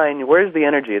divine, where's the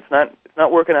energy? It's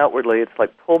not working outwardly. It's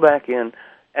like pull back in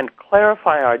and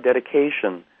clarify our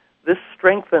dedication. This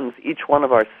strengthens each one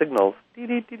of our signals,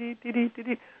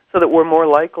 so that we're more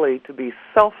likely to be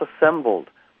self-assembled.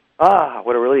 Ah,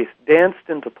 what a release. Danced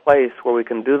into place where we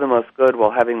can do the most good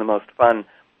while having the most fun.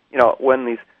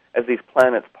 As these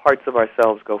planets, parts of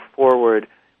ourselves go forward.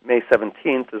 May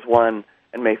 17th is one,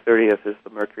 and May 30th is the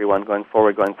Mercury one going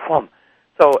forward, going plumb.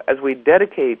 So as we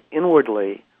dedicate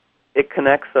inwardly, it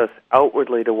connects us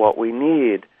outwardly to what we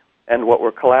need and what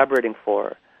we're collaborating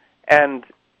for. And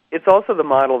it's also the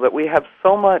model that we have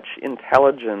so much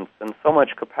intelligence and so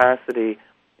much capacity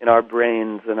in our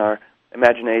brains and our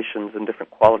imaginations and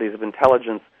different qualities of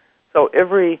intelligence. So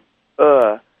every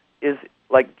is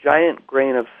like giant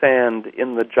grain of sand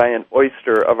in the giant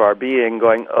oyster of our being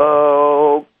going,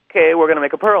 oh, okay, we're going to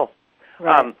make a pearl.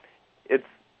 Right. It's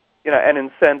an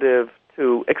incentive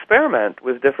to experiment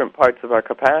with different parts of our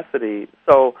capacity.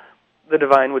 So the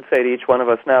divine would say to each one of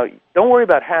us, now, don't worry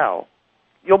about how.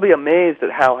 You'll be amazed at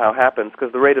how happens,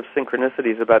 because the rate of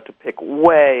synchronicity is about to pick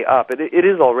way up. It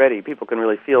is already. People can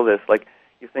really feel this. Like,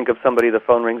 you think of somebody, the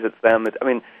phone rings, it's them.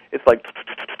 It's like,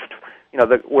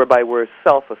 whereby we're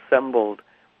self-assembled.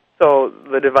 So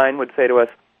the divine would say to us,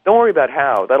 don't worry about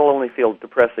how. That'll only feel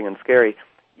depressing and scary.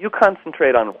 You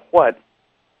concentrate on what.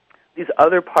 These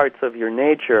other parts of your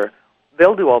nature,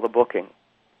 they'll do all the booking.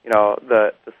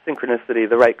 The synchronicity,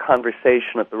 the right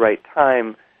conversation at the right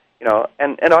time,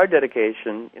 and our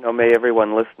dedication, may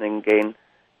everyone listening gain,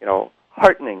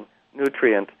 heartening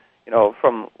nutrient,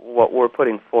 from what we're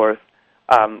putting forth.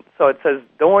 So it says,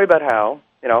 don't worry about how,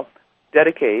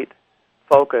 dedicate,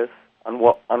 focus on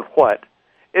what.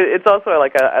 It's also, I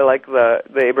like the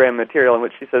Abraham material in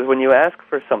which she says, when you ask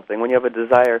for something, when you have a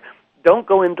desire, don't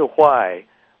go into why.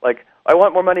 Like, I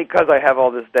want more money because I have all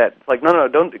this debt. It's like, no,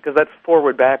 don't, because that's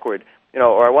forward, backward.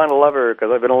 Or I want a lover because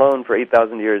I've been alone for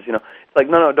 8,000 years. It's like,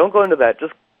 no, don't go into that.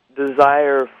 Just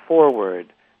desire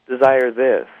forward. Desire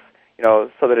this,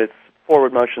 so that it's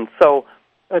forward motion. So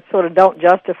it's sort of don't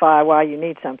justify why you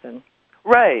need something.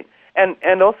 Right.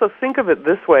 And also think of it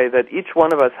this way, that each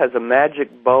one of us has a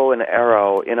magic bow and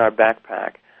arrow in our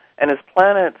backpack. And as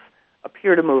planets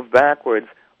appear to move backwards,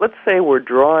 let's say we're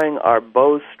drawing our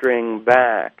bowstring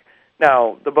back.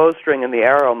 Now, the bowstring and the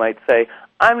arrow might say,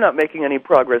 I'm not making any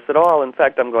progress at all. In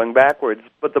fact, I'm going backwards.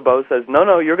 But the bow says,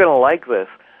 no, you're going to like this.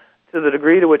 To the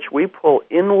degree to which we pull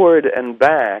inward and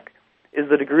back, is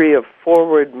the degree of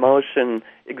forward motion,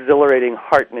 exhilarating,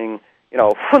 heartening,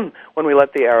 when we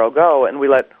let the arrow go. And we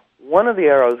let one of the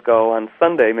arrows go on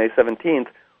Sunday, May 17th,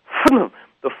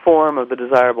 the form of the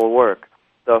desirable work,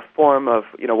 the form of,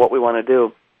 what we want to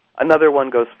do. Another one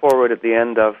goes forward at the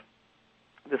end of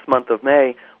this month of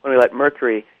May when we let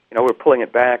Mercury, we're pulling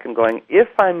it back and going, if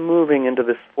I'm moving into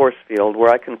this force field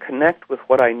where I can connect with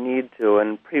what I need to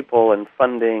and people and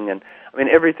funding and,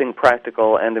 everything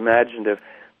practical and imaginative,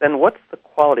 then what's the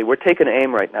quality? We're taking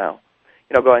aim right now.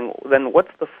 Going, then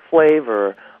what's the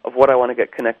flavor of what I want to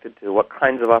get connected to? What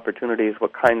kinds of opportunities?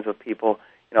 What kinds of people?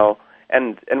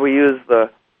 And we use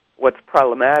what's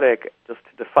problematic just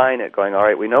to define it, going, all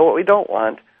right, we know what we don't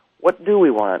want. What do we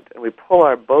want? And we pull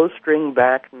our bowstring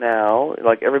back now,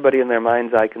 like everybody in their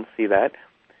mind's eye can see that,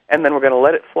 and then we're going to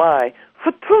let it fly,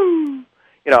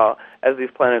 as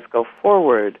these planets go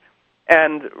forward.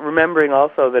 And remembering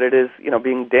also that it is,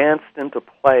 being danced into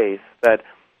place, that,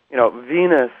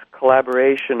 Venus,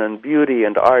 collaboration and beauty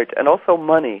and art, and also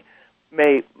money.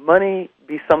 May money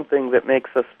be something that makes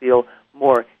us feel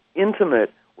more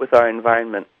intimate with our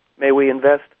environment. May we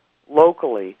invest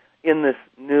locally in this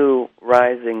new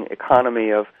rising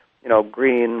economy of,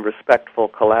 green, respectful,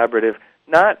 collaborative,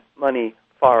 not money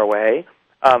far away,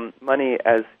 money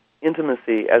as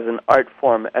intimacy, as an art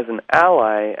form, as an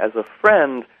ally, as a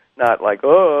friend, not like,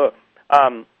 so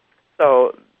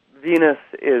Venus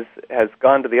has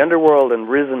gone to the underworld and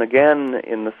risen again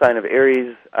in the sign of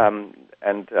Aries, and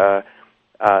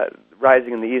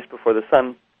rising in the east before the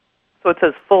sun. So it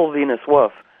says full Venus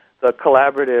woof, the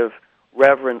collaborative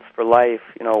reverence for life,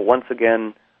 once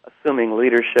again assuming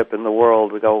leadership in the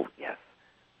world. We go, yes.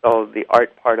 So the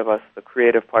art part of us, the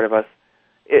creative part of us.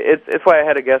 It's why I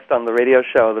had a guest on the radio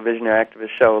show, the Visionary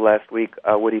Activist show last week,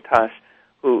 Woody Tosh,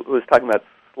 who was talking about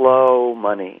slow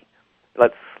money.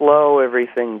 Let's slow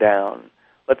everything down.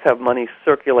 Let's have money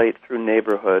circulate through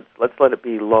neighborhoods. Let's let it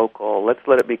be local. Let's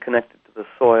let it be connected to the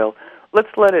soil.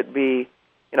 Let's let it be,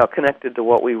 connected to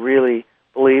what we really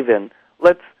believe in.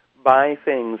 Let's buy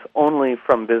things only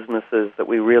from businesses that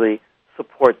we really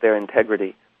support their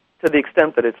integrity to the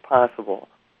extent that it's possible.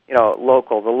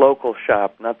 Local, the local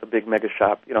shop, not the big mega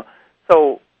shop.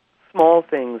 So small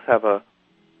things have a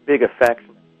big effect.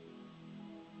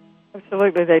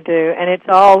 Absolutely, they do, and it's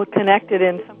all connected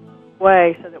in some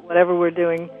way, so that whatever we're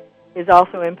doing is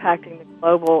also impacting the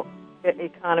global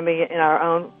economy in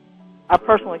our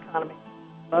personal economy.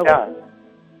 Yeah.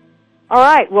 All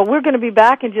right. Well, we're going to be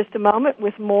back in just a moment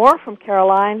with more from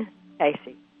Caroline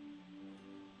Casey.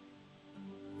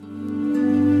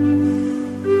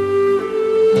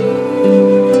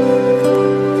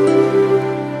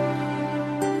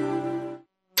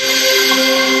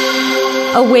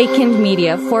 Awakened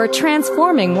media for a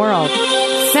transforming world.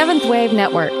 Seventh Wave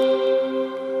Network.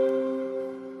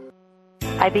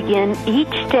 I begin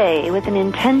each day with an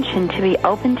intention to be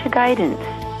open to guidance,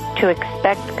 to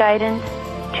expect guidance,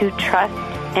 to trust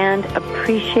and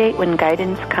appreciate when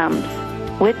guidance comes.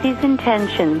 With these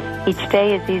intentions, each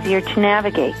day is easier to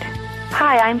navigate.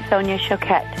 Hi, I'm Sonia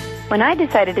Choquette. When I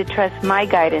decided to trust my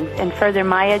guidance and further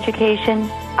my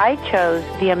education, I chose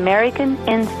the American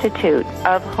Institute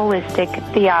of Holistic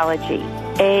Theology,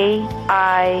 AIHT,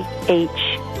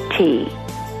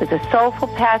 with a soulful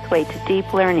pathway to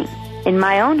deep learning. In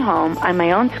my own home, on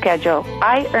my own schedule,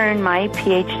 I earned my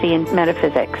PhD in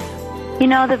metaphysics.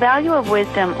 The value of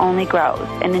wisdom only grows,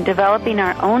 and in developing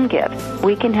our own gifts,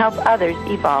 we can help others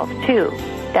evolve too.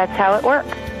 That's how it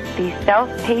works. These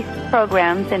self-paced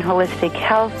programs in holistic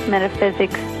health,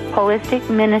 metaphysics, holistic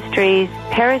ministries,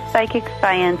 parapsychic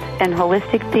science, and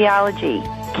holistic theology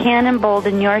can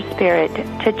embolden your spirit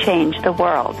to change the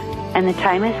world. And the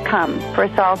time has come for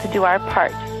us all to do our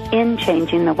part in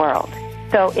changing the world.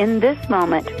 So in this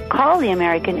moment, call the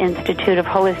American Institute of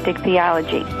Holistic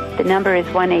Theology. The number is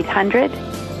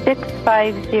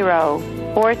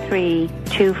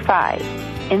 1-800-650-4325.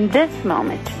 In this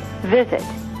moment, visit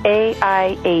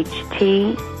aiht.edu.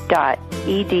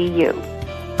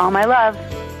 All my love.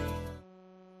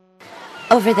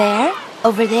 Over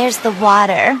there's the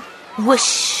water.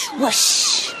 Whoosh,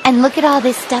 whoosh. And look at all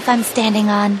this stuff I'm standing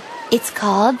on. It's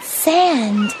called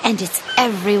sand, and it's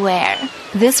everywhere.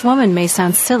 This woman may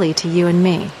sound silly to you and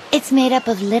me. It's made up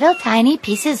of little tiny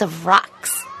pieces of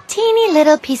rocks. Teeny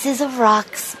little pieces of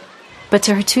rocks. But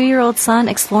to her 2-year-old son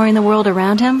exploring the world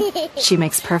around him, she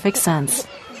makes perfect sense.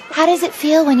 How does it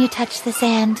feel when you touch the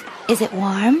sand? Is it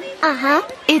warm? Uh-huh.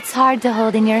 It's hard to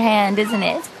hold in your hand, isn't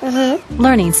it? Mm-hmm.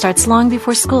 Learning starts long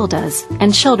before school does,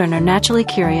 and children are naturally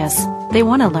curious. They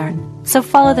want to learn, so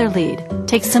follow their lead.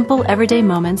 Take simple, everyday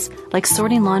moments, like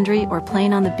sorting laundry or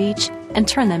playing on the beach, and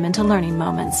turn them into learning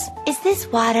moments. Is this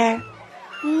water?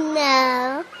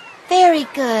 No. Very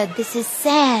good. This is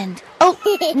sand. Oh,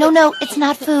 no, it's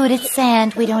not food. It's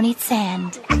sand. We don't eat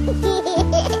sand.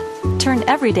 Turn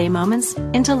everyday moments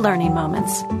into learning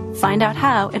moments. Find out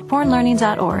how at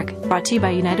bornlearning.org. Brought to you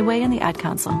by United Way and the Ad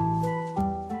Council.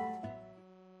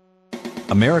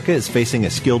 America is facing a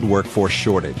skilled workforce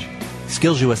shortage.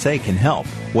 Skills USA can help.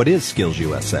 What is Skills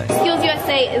USA? Skills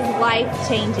USA is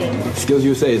life-changing. Skills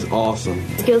USA is awesome.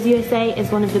 Skills USA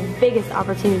is one of the biggest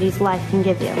opportunities life can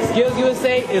give you. Skills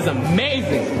USA is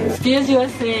amazing. Skills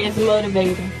USA is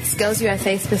motivating. Skills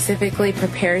USA specifically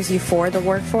prepares you for the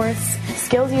workforce.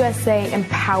 Skills USA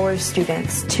empowers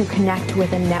students to connect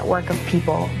with a network of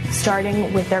people,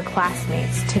 starting with their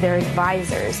classmates, to their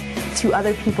advisors, to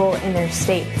other people in their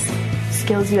states.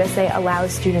 Skills USA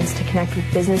allows students to connect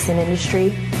with business and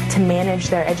industry, to manage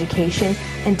their education,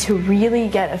 and to really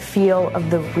get a feel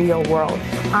of the real world.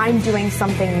 I'm doing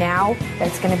something now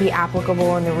that's going to be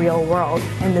applicable in the real world,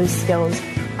 and those skills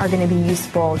are going to be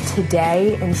useful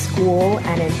today in school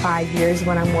and in 5 years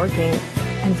when I'm working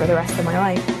and for the rest of my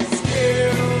life.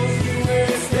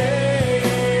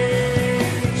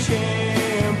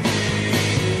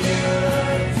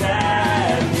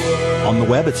 On the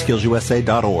web at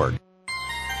skillsusa.org.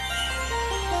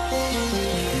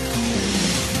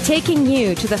 Taking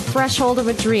you to the threshold of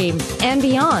a dream and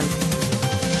beyond.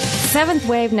 Seventh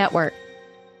Wave Network.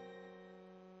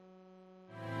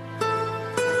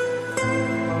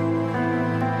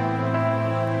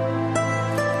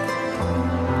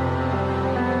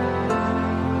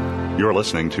 You're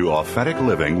listening to Authentic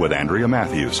Living with Andrea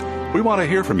Matthews. We want to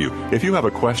hear from you. If you have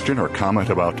a question or comment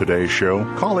about today's show,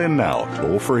 call in now,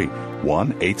 toll free,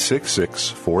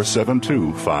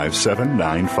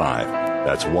 1-866-472-5795.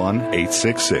 That's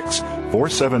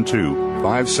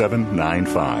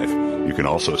 1-866-472-5795. You can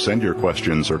also send your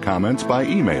questions or comments by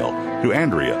email to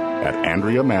Andrea at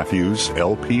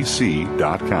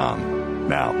AndreaMatthewsLPC.com.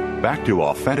 Now, back to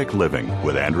Authentic Living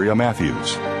with Andrea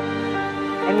Matthews.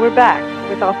 And we're back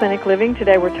with Authentic Living.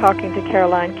 Today we're talking to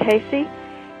Caroline Casey.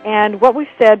 And what we've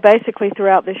said basically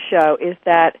throughout this show is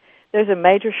that there's a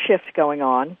major shift going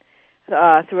on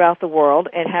throughout the world.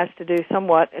 It has to do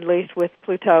somewhat, at least, with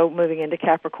Pluto moving into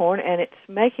Capricorn, and it's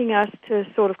making us to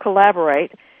sort of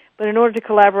collaborate. But in order to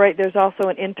collaborate, there's also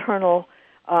an internal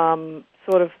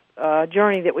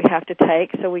journey that we have to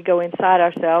take. So we go inside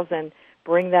ourselves and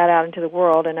bring that out into the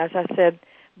world. And as I said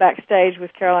backstage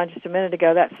with Caroline just a minute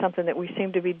ago, that's something that we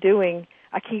seem to be doing.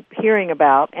 I keep hearing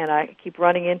about, and I keep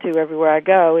running into everywhere I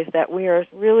go, is that we are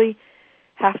really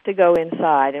have to go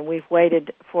inside, and we've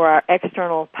waited for our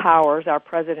external powers, our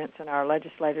presidents and our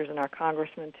legislators and our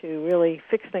congressmen, to really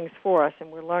fix things for us,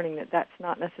 and we're learning that that's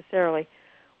not necessarily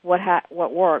what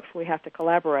works. We have to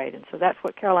collaborate, and so that's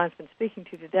what Caroline's been speaking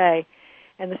to today,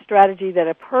 and the strategy that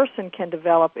a person can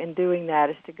develop in doing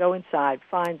that is to go inside,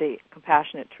 find the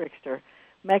compassionate trickster,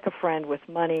 make a friend with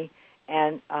money,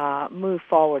 and move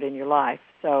forward in your life.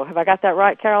 So, have I got that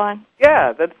right, Caroline?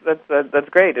 Yeah, that's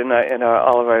great in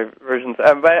all of our versions.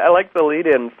 But I like the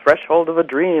lead-in, threshold of a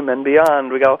dream and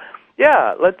beyond. We go,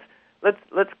 yeah, let's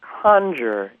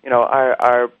conjure,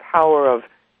 our power of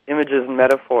images and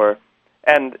metaphor,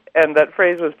 and that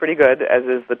phrase was pretty good, as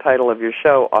is the title of your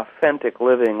show, Authentic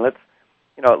Living. Let's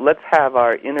have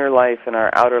our inner life and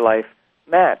our outer life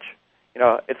match.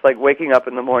 It's like waking up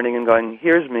in the morning and going,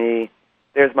 here's me,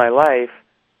 there's my life,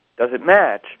 does it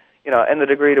match? And the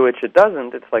degree to which it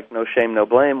doesn't, it's like no shame, no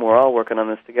blame, we're all working on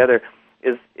this together,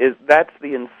 is that's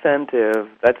the incentive,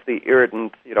 that's the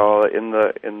irritant, in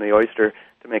the oyster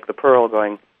to make the pearl,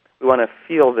 going, we want to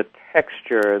feel the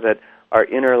texture that our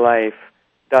inner life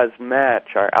does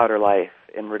match our outer life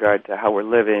in regard to how we're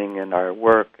living and our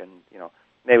work, and,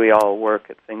 may we all work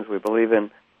at things we believe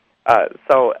in.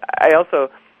 So I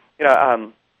also,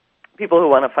 people who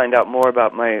want to find out more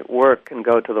about my work can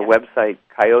go to the website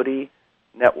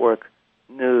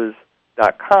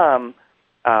coyotenetworknews.com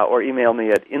or email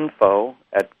me at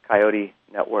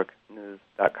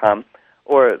info@coyotenetworknews.com,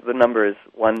 or the number is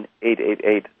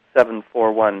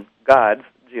 1-888-741-GODS,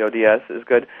 G-O-D-S is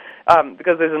good,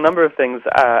 because there's a number of things.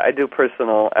 I do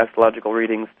personal astrological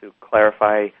readings to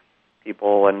clarify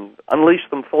people and unleash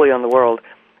them fully on the world.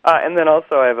 And then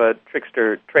also I have a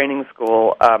trickster training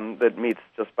school that meets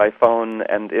just by phone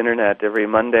and internet every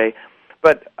Monday.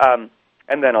 But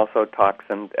and then also talks,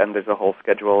 and there's a whole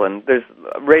schedule. And there's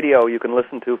radio you can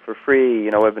listen to for free.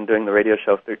 I've been doing the radio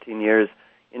show 13 years,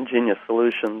 Ingenious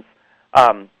Solutions.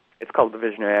 It's called the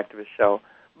Visionary Activist Show.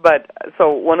 But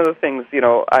so one of the things,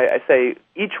 I say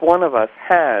each one of us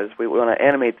has, we want to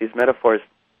animate these metaphors,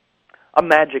 a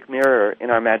magic mirror in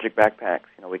our magic backpacks.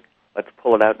 Let's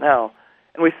pull it out now.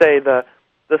 And we say the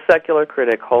the secular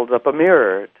critic holds up a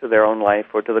mirror to their own life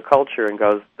or to the culture and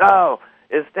goes, "Oh,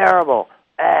 it's terrible."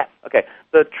 Okay.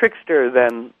 The trickster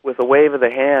then, with a wave of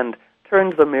the hand,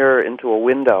 turns the mirror into a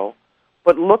window.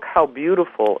 But look how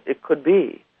beautiful it could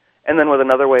be. And then with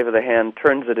another wave of the hand,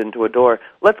 turns it into a door.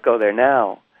 Let's go there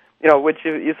now. Which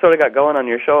you sort of got going on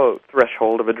your show,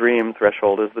 Threshold of a Dream.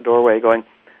 Threshold is the doorway going,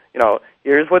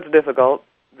 here's what's difficult.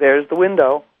 There's the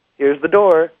window. Here's the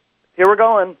door. Here we're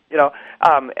going,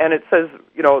 and it says,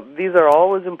 these are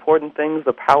always important things,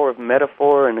 the power of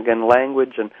metaphor and, again,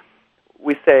 language. And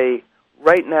we say,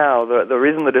 right now, the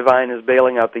reason the divine is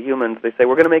bailing out the humans, they say,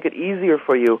 we're going to make it easier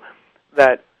for you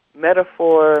that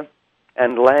metaphor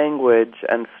and language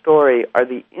and story are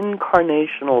the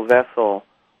incarnational vessel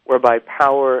whereby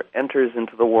power enters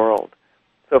into the world.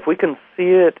 So if we can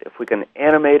see it, if we can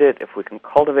animate it, if we can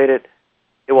cultivate it,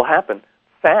 it will happen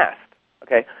fast,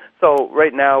 okay? So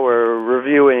right now we're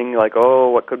reviewing, like,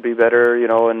 what could be better,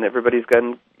 and everybody's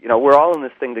getting, we're all in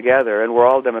this thing together, and we're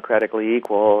all democratically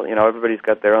equal. Everybody's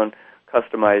got their own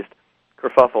customized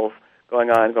kerfuffles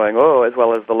going on, as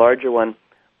well as the larger one.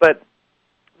 But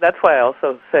that's why I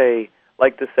also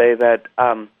like to say that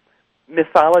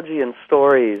mythology and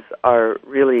stories are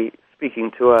really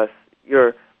speaking to us.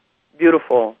 Your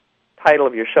beautiful title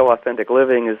of your show, Authentic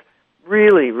Living, is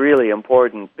really, really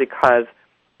important because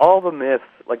all the myths,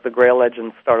 like the Grail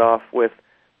legends, start off with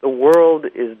the world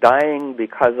is dying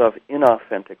because of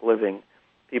inauthentic living.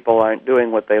 People aren't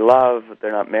doing what they love,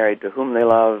 they're not married to whom they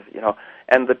love,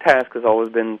 and the task has always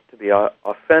been to be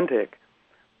authentic.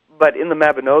 But in the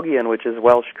Mabinogion, which is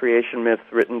Welsh creation myths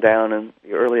written down in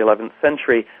the early 11th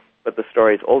century, but the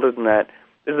story is older than that,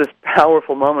 there's this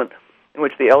powerful moment in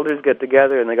which the elders get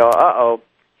together and they go,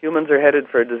 humans are headed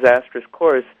for a disastrous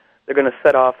course. They're going to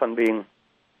set off on being,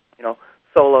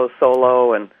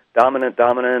 solo, and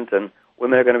dominant, and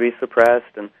women are going to be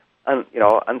suppressed, and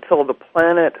until the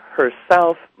planet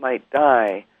herself might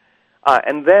die.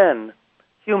 And then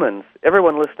humans,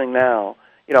 everyone listening now,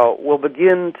 will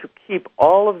begin to keep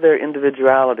all of their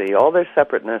individuality, all their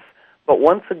separateness, but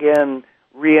once again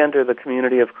re-enter the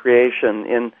community of creation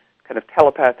in kind of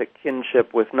telepathic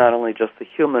kinship with not only just the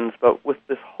humans, but with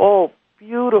this whole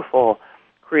beautiful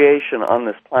creation on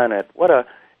this planet. What a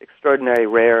extraordinary,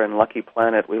 rare, and lucky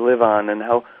planet we live on, and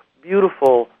how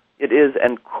beautiful it is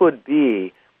and could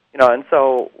be. And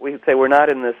so we say we're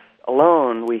not in this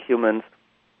alone, we humans.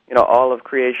 All of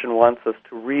creation wants us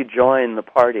to rejoin the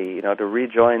party, to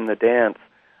rejoin the dance,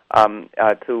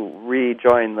 to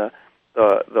rejoin the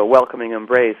welcoming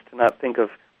embrace, to not think of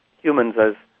humans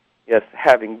as, yes,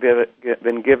 having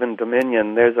been given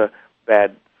dominion. There's a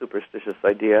bad, superstitious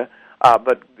idea,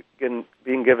 but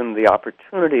being given the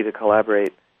opportunity to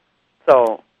collaborate.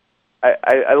 So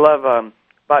I love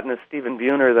botanist Stephen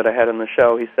Buhner that I had on the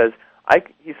show. He says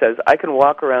I can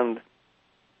walk around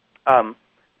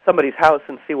somebody's house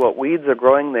and see what weeds are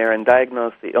growing there and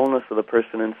diagnose the illness of the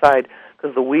person inside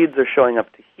because the weeds are showing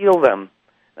up to heal them.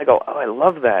 And I go, I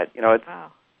love that.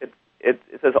 It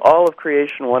says all of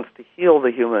creation wants to heal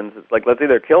the humans. It's like, let's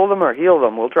either kill them or heal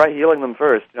them. We'll try healing them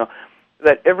first.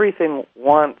 That everything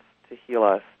wants to heal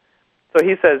us. So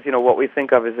he says, what we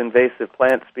think of as invasive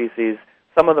plant species,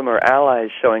 some of them are allies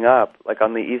showing up, like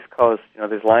on the East Coast,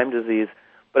 there's Lyme disease.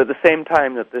 But at the same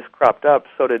time that this cropped up,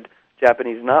 so did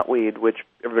Japanese knotweed, which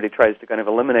everybody tries to kind of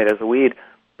eliminate as a weed.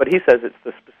 But he says it's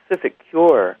the specific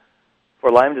cure for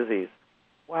Lyme disease.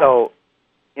 Wow. So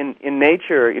in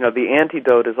nature, the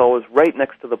antidote is always right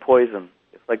next to the poison.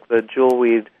 It's like the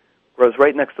jewelweed grows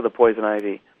right next to the poison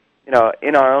ivy.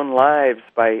 In our own lives,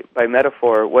 by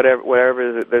metaphor,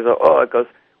 whatever there's it goes,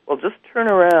 well, just turn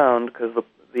around because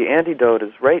the antidote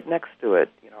is right next to it,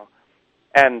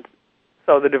 And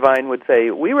so the divine would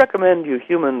say, we recommend you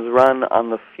humans run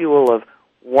on the fuel of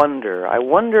wonder. I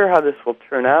wonder how this will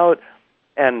turn out.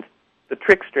 And the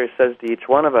trickster says to each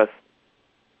one of us,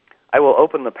 I will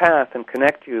open the path and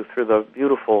connect you through the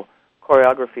beautiful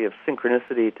choreography of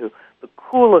synchronicity to the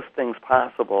coolest things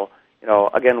possible.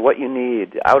 Again, what you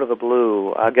need, out of the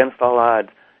blue, against all odds.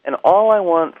 And all I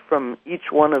want from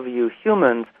each one of you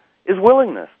humans is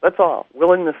willingness. That's all.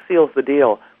 Willingness seals the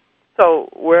deal. So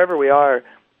wherever we are,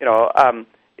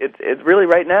 it's really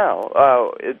right now.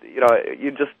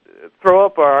 You just let's throw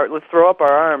up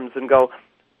our arms and go,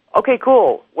 okay,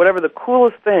 cool. Whatever the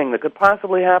coolest thing that could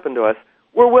possibly happen to us,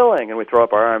 we're willing, and we throw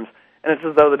up our arms. And it's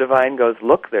as though the divine goes,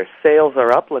 look, their sails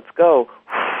are up. Let's go.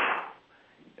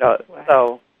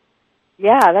 So.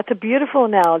 Yeah, that's a beautiful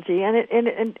analogy, and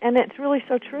it's really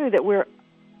so true that we're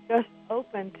just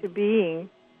open to being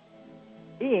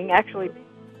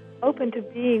open to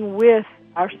being with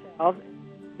ourselves,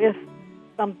 with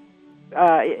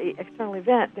external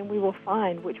event, then we will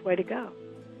find which way to go.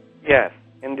 Yes,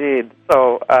 indeed.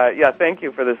 So, thank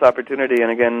you for this opportunity,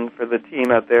 and again, for the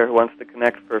team out there who wants to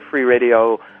connect for free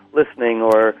radio listening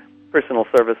or personal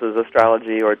services,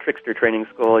 astrology, or Trickster Training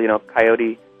School,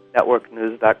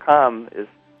 CoyoteNetworkNews.com is,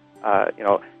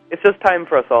 it's just time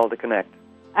for us all to connect.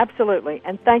 Absolutely,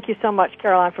 and thank you so much,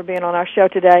 Caroline, for being on our show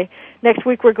today. Next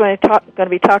week, we're going to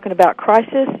be talking about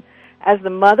crisis as the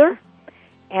mother,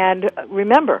 and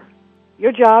remember,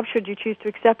 your job, should you choose to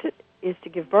accept it, is to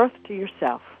give birth to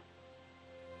yourself.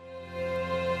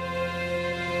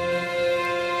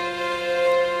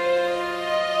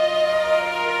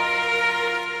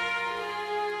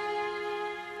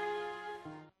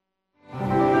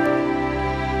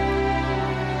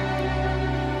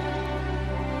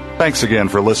 Thanks again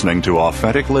for listening to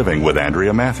Authentic Living with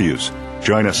Andrea Matthews.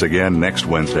 Join us again next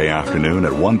Wednesday afternoon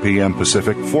at 1 p.m.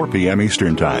 Pacific, 4 p.m.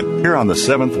 Eastern Time, here on the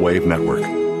Seventh Wave Network.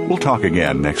 We'll talk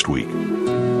again next week.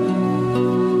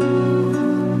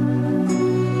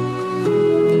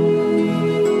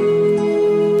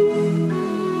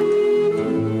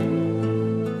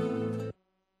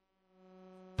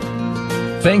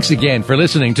 Thanks again for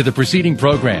listening to the preceding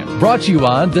program, brought to you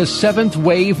on the Seventh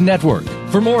Wave Network.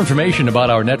 For more information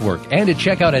about our network and to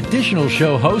check out additional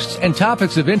show hosts and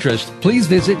topics of interest, please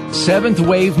visit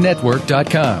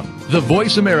seventhwavenetwork.com. The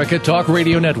Voice America Talk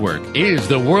Radio Network is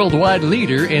the worldwide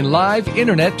leader in live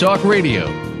Internet talk radio.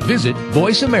 Visit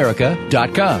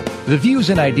voiceamerica.com. The views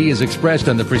and ideas expressed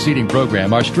on the preceding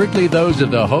program are strictly those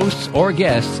of the hosts or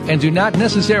guests and do not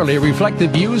necessarily reflect the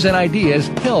views and ideas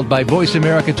held by Voice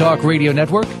America Talk Radio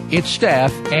Network, its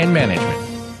staff, and management.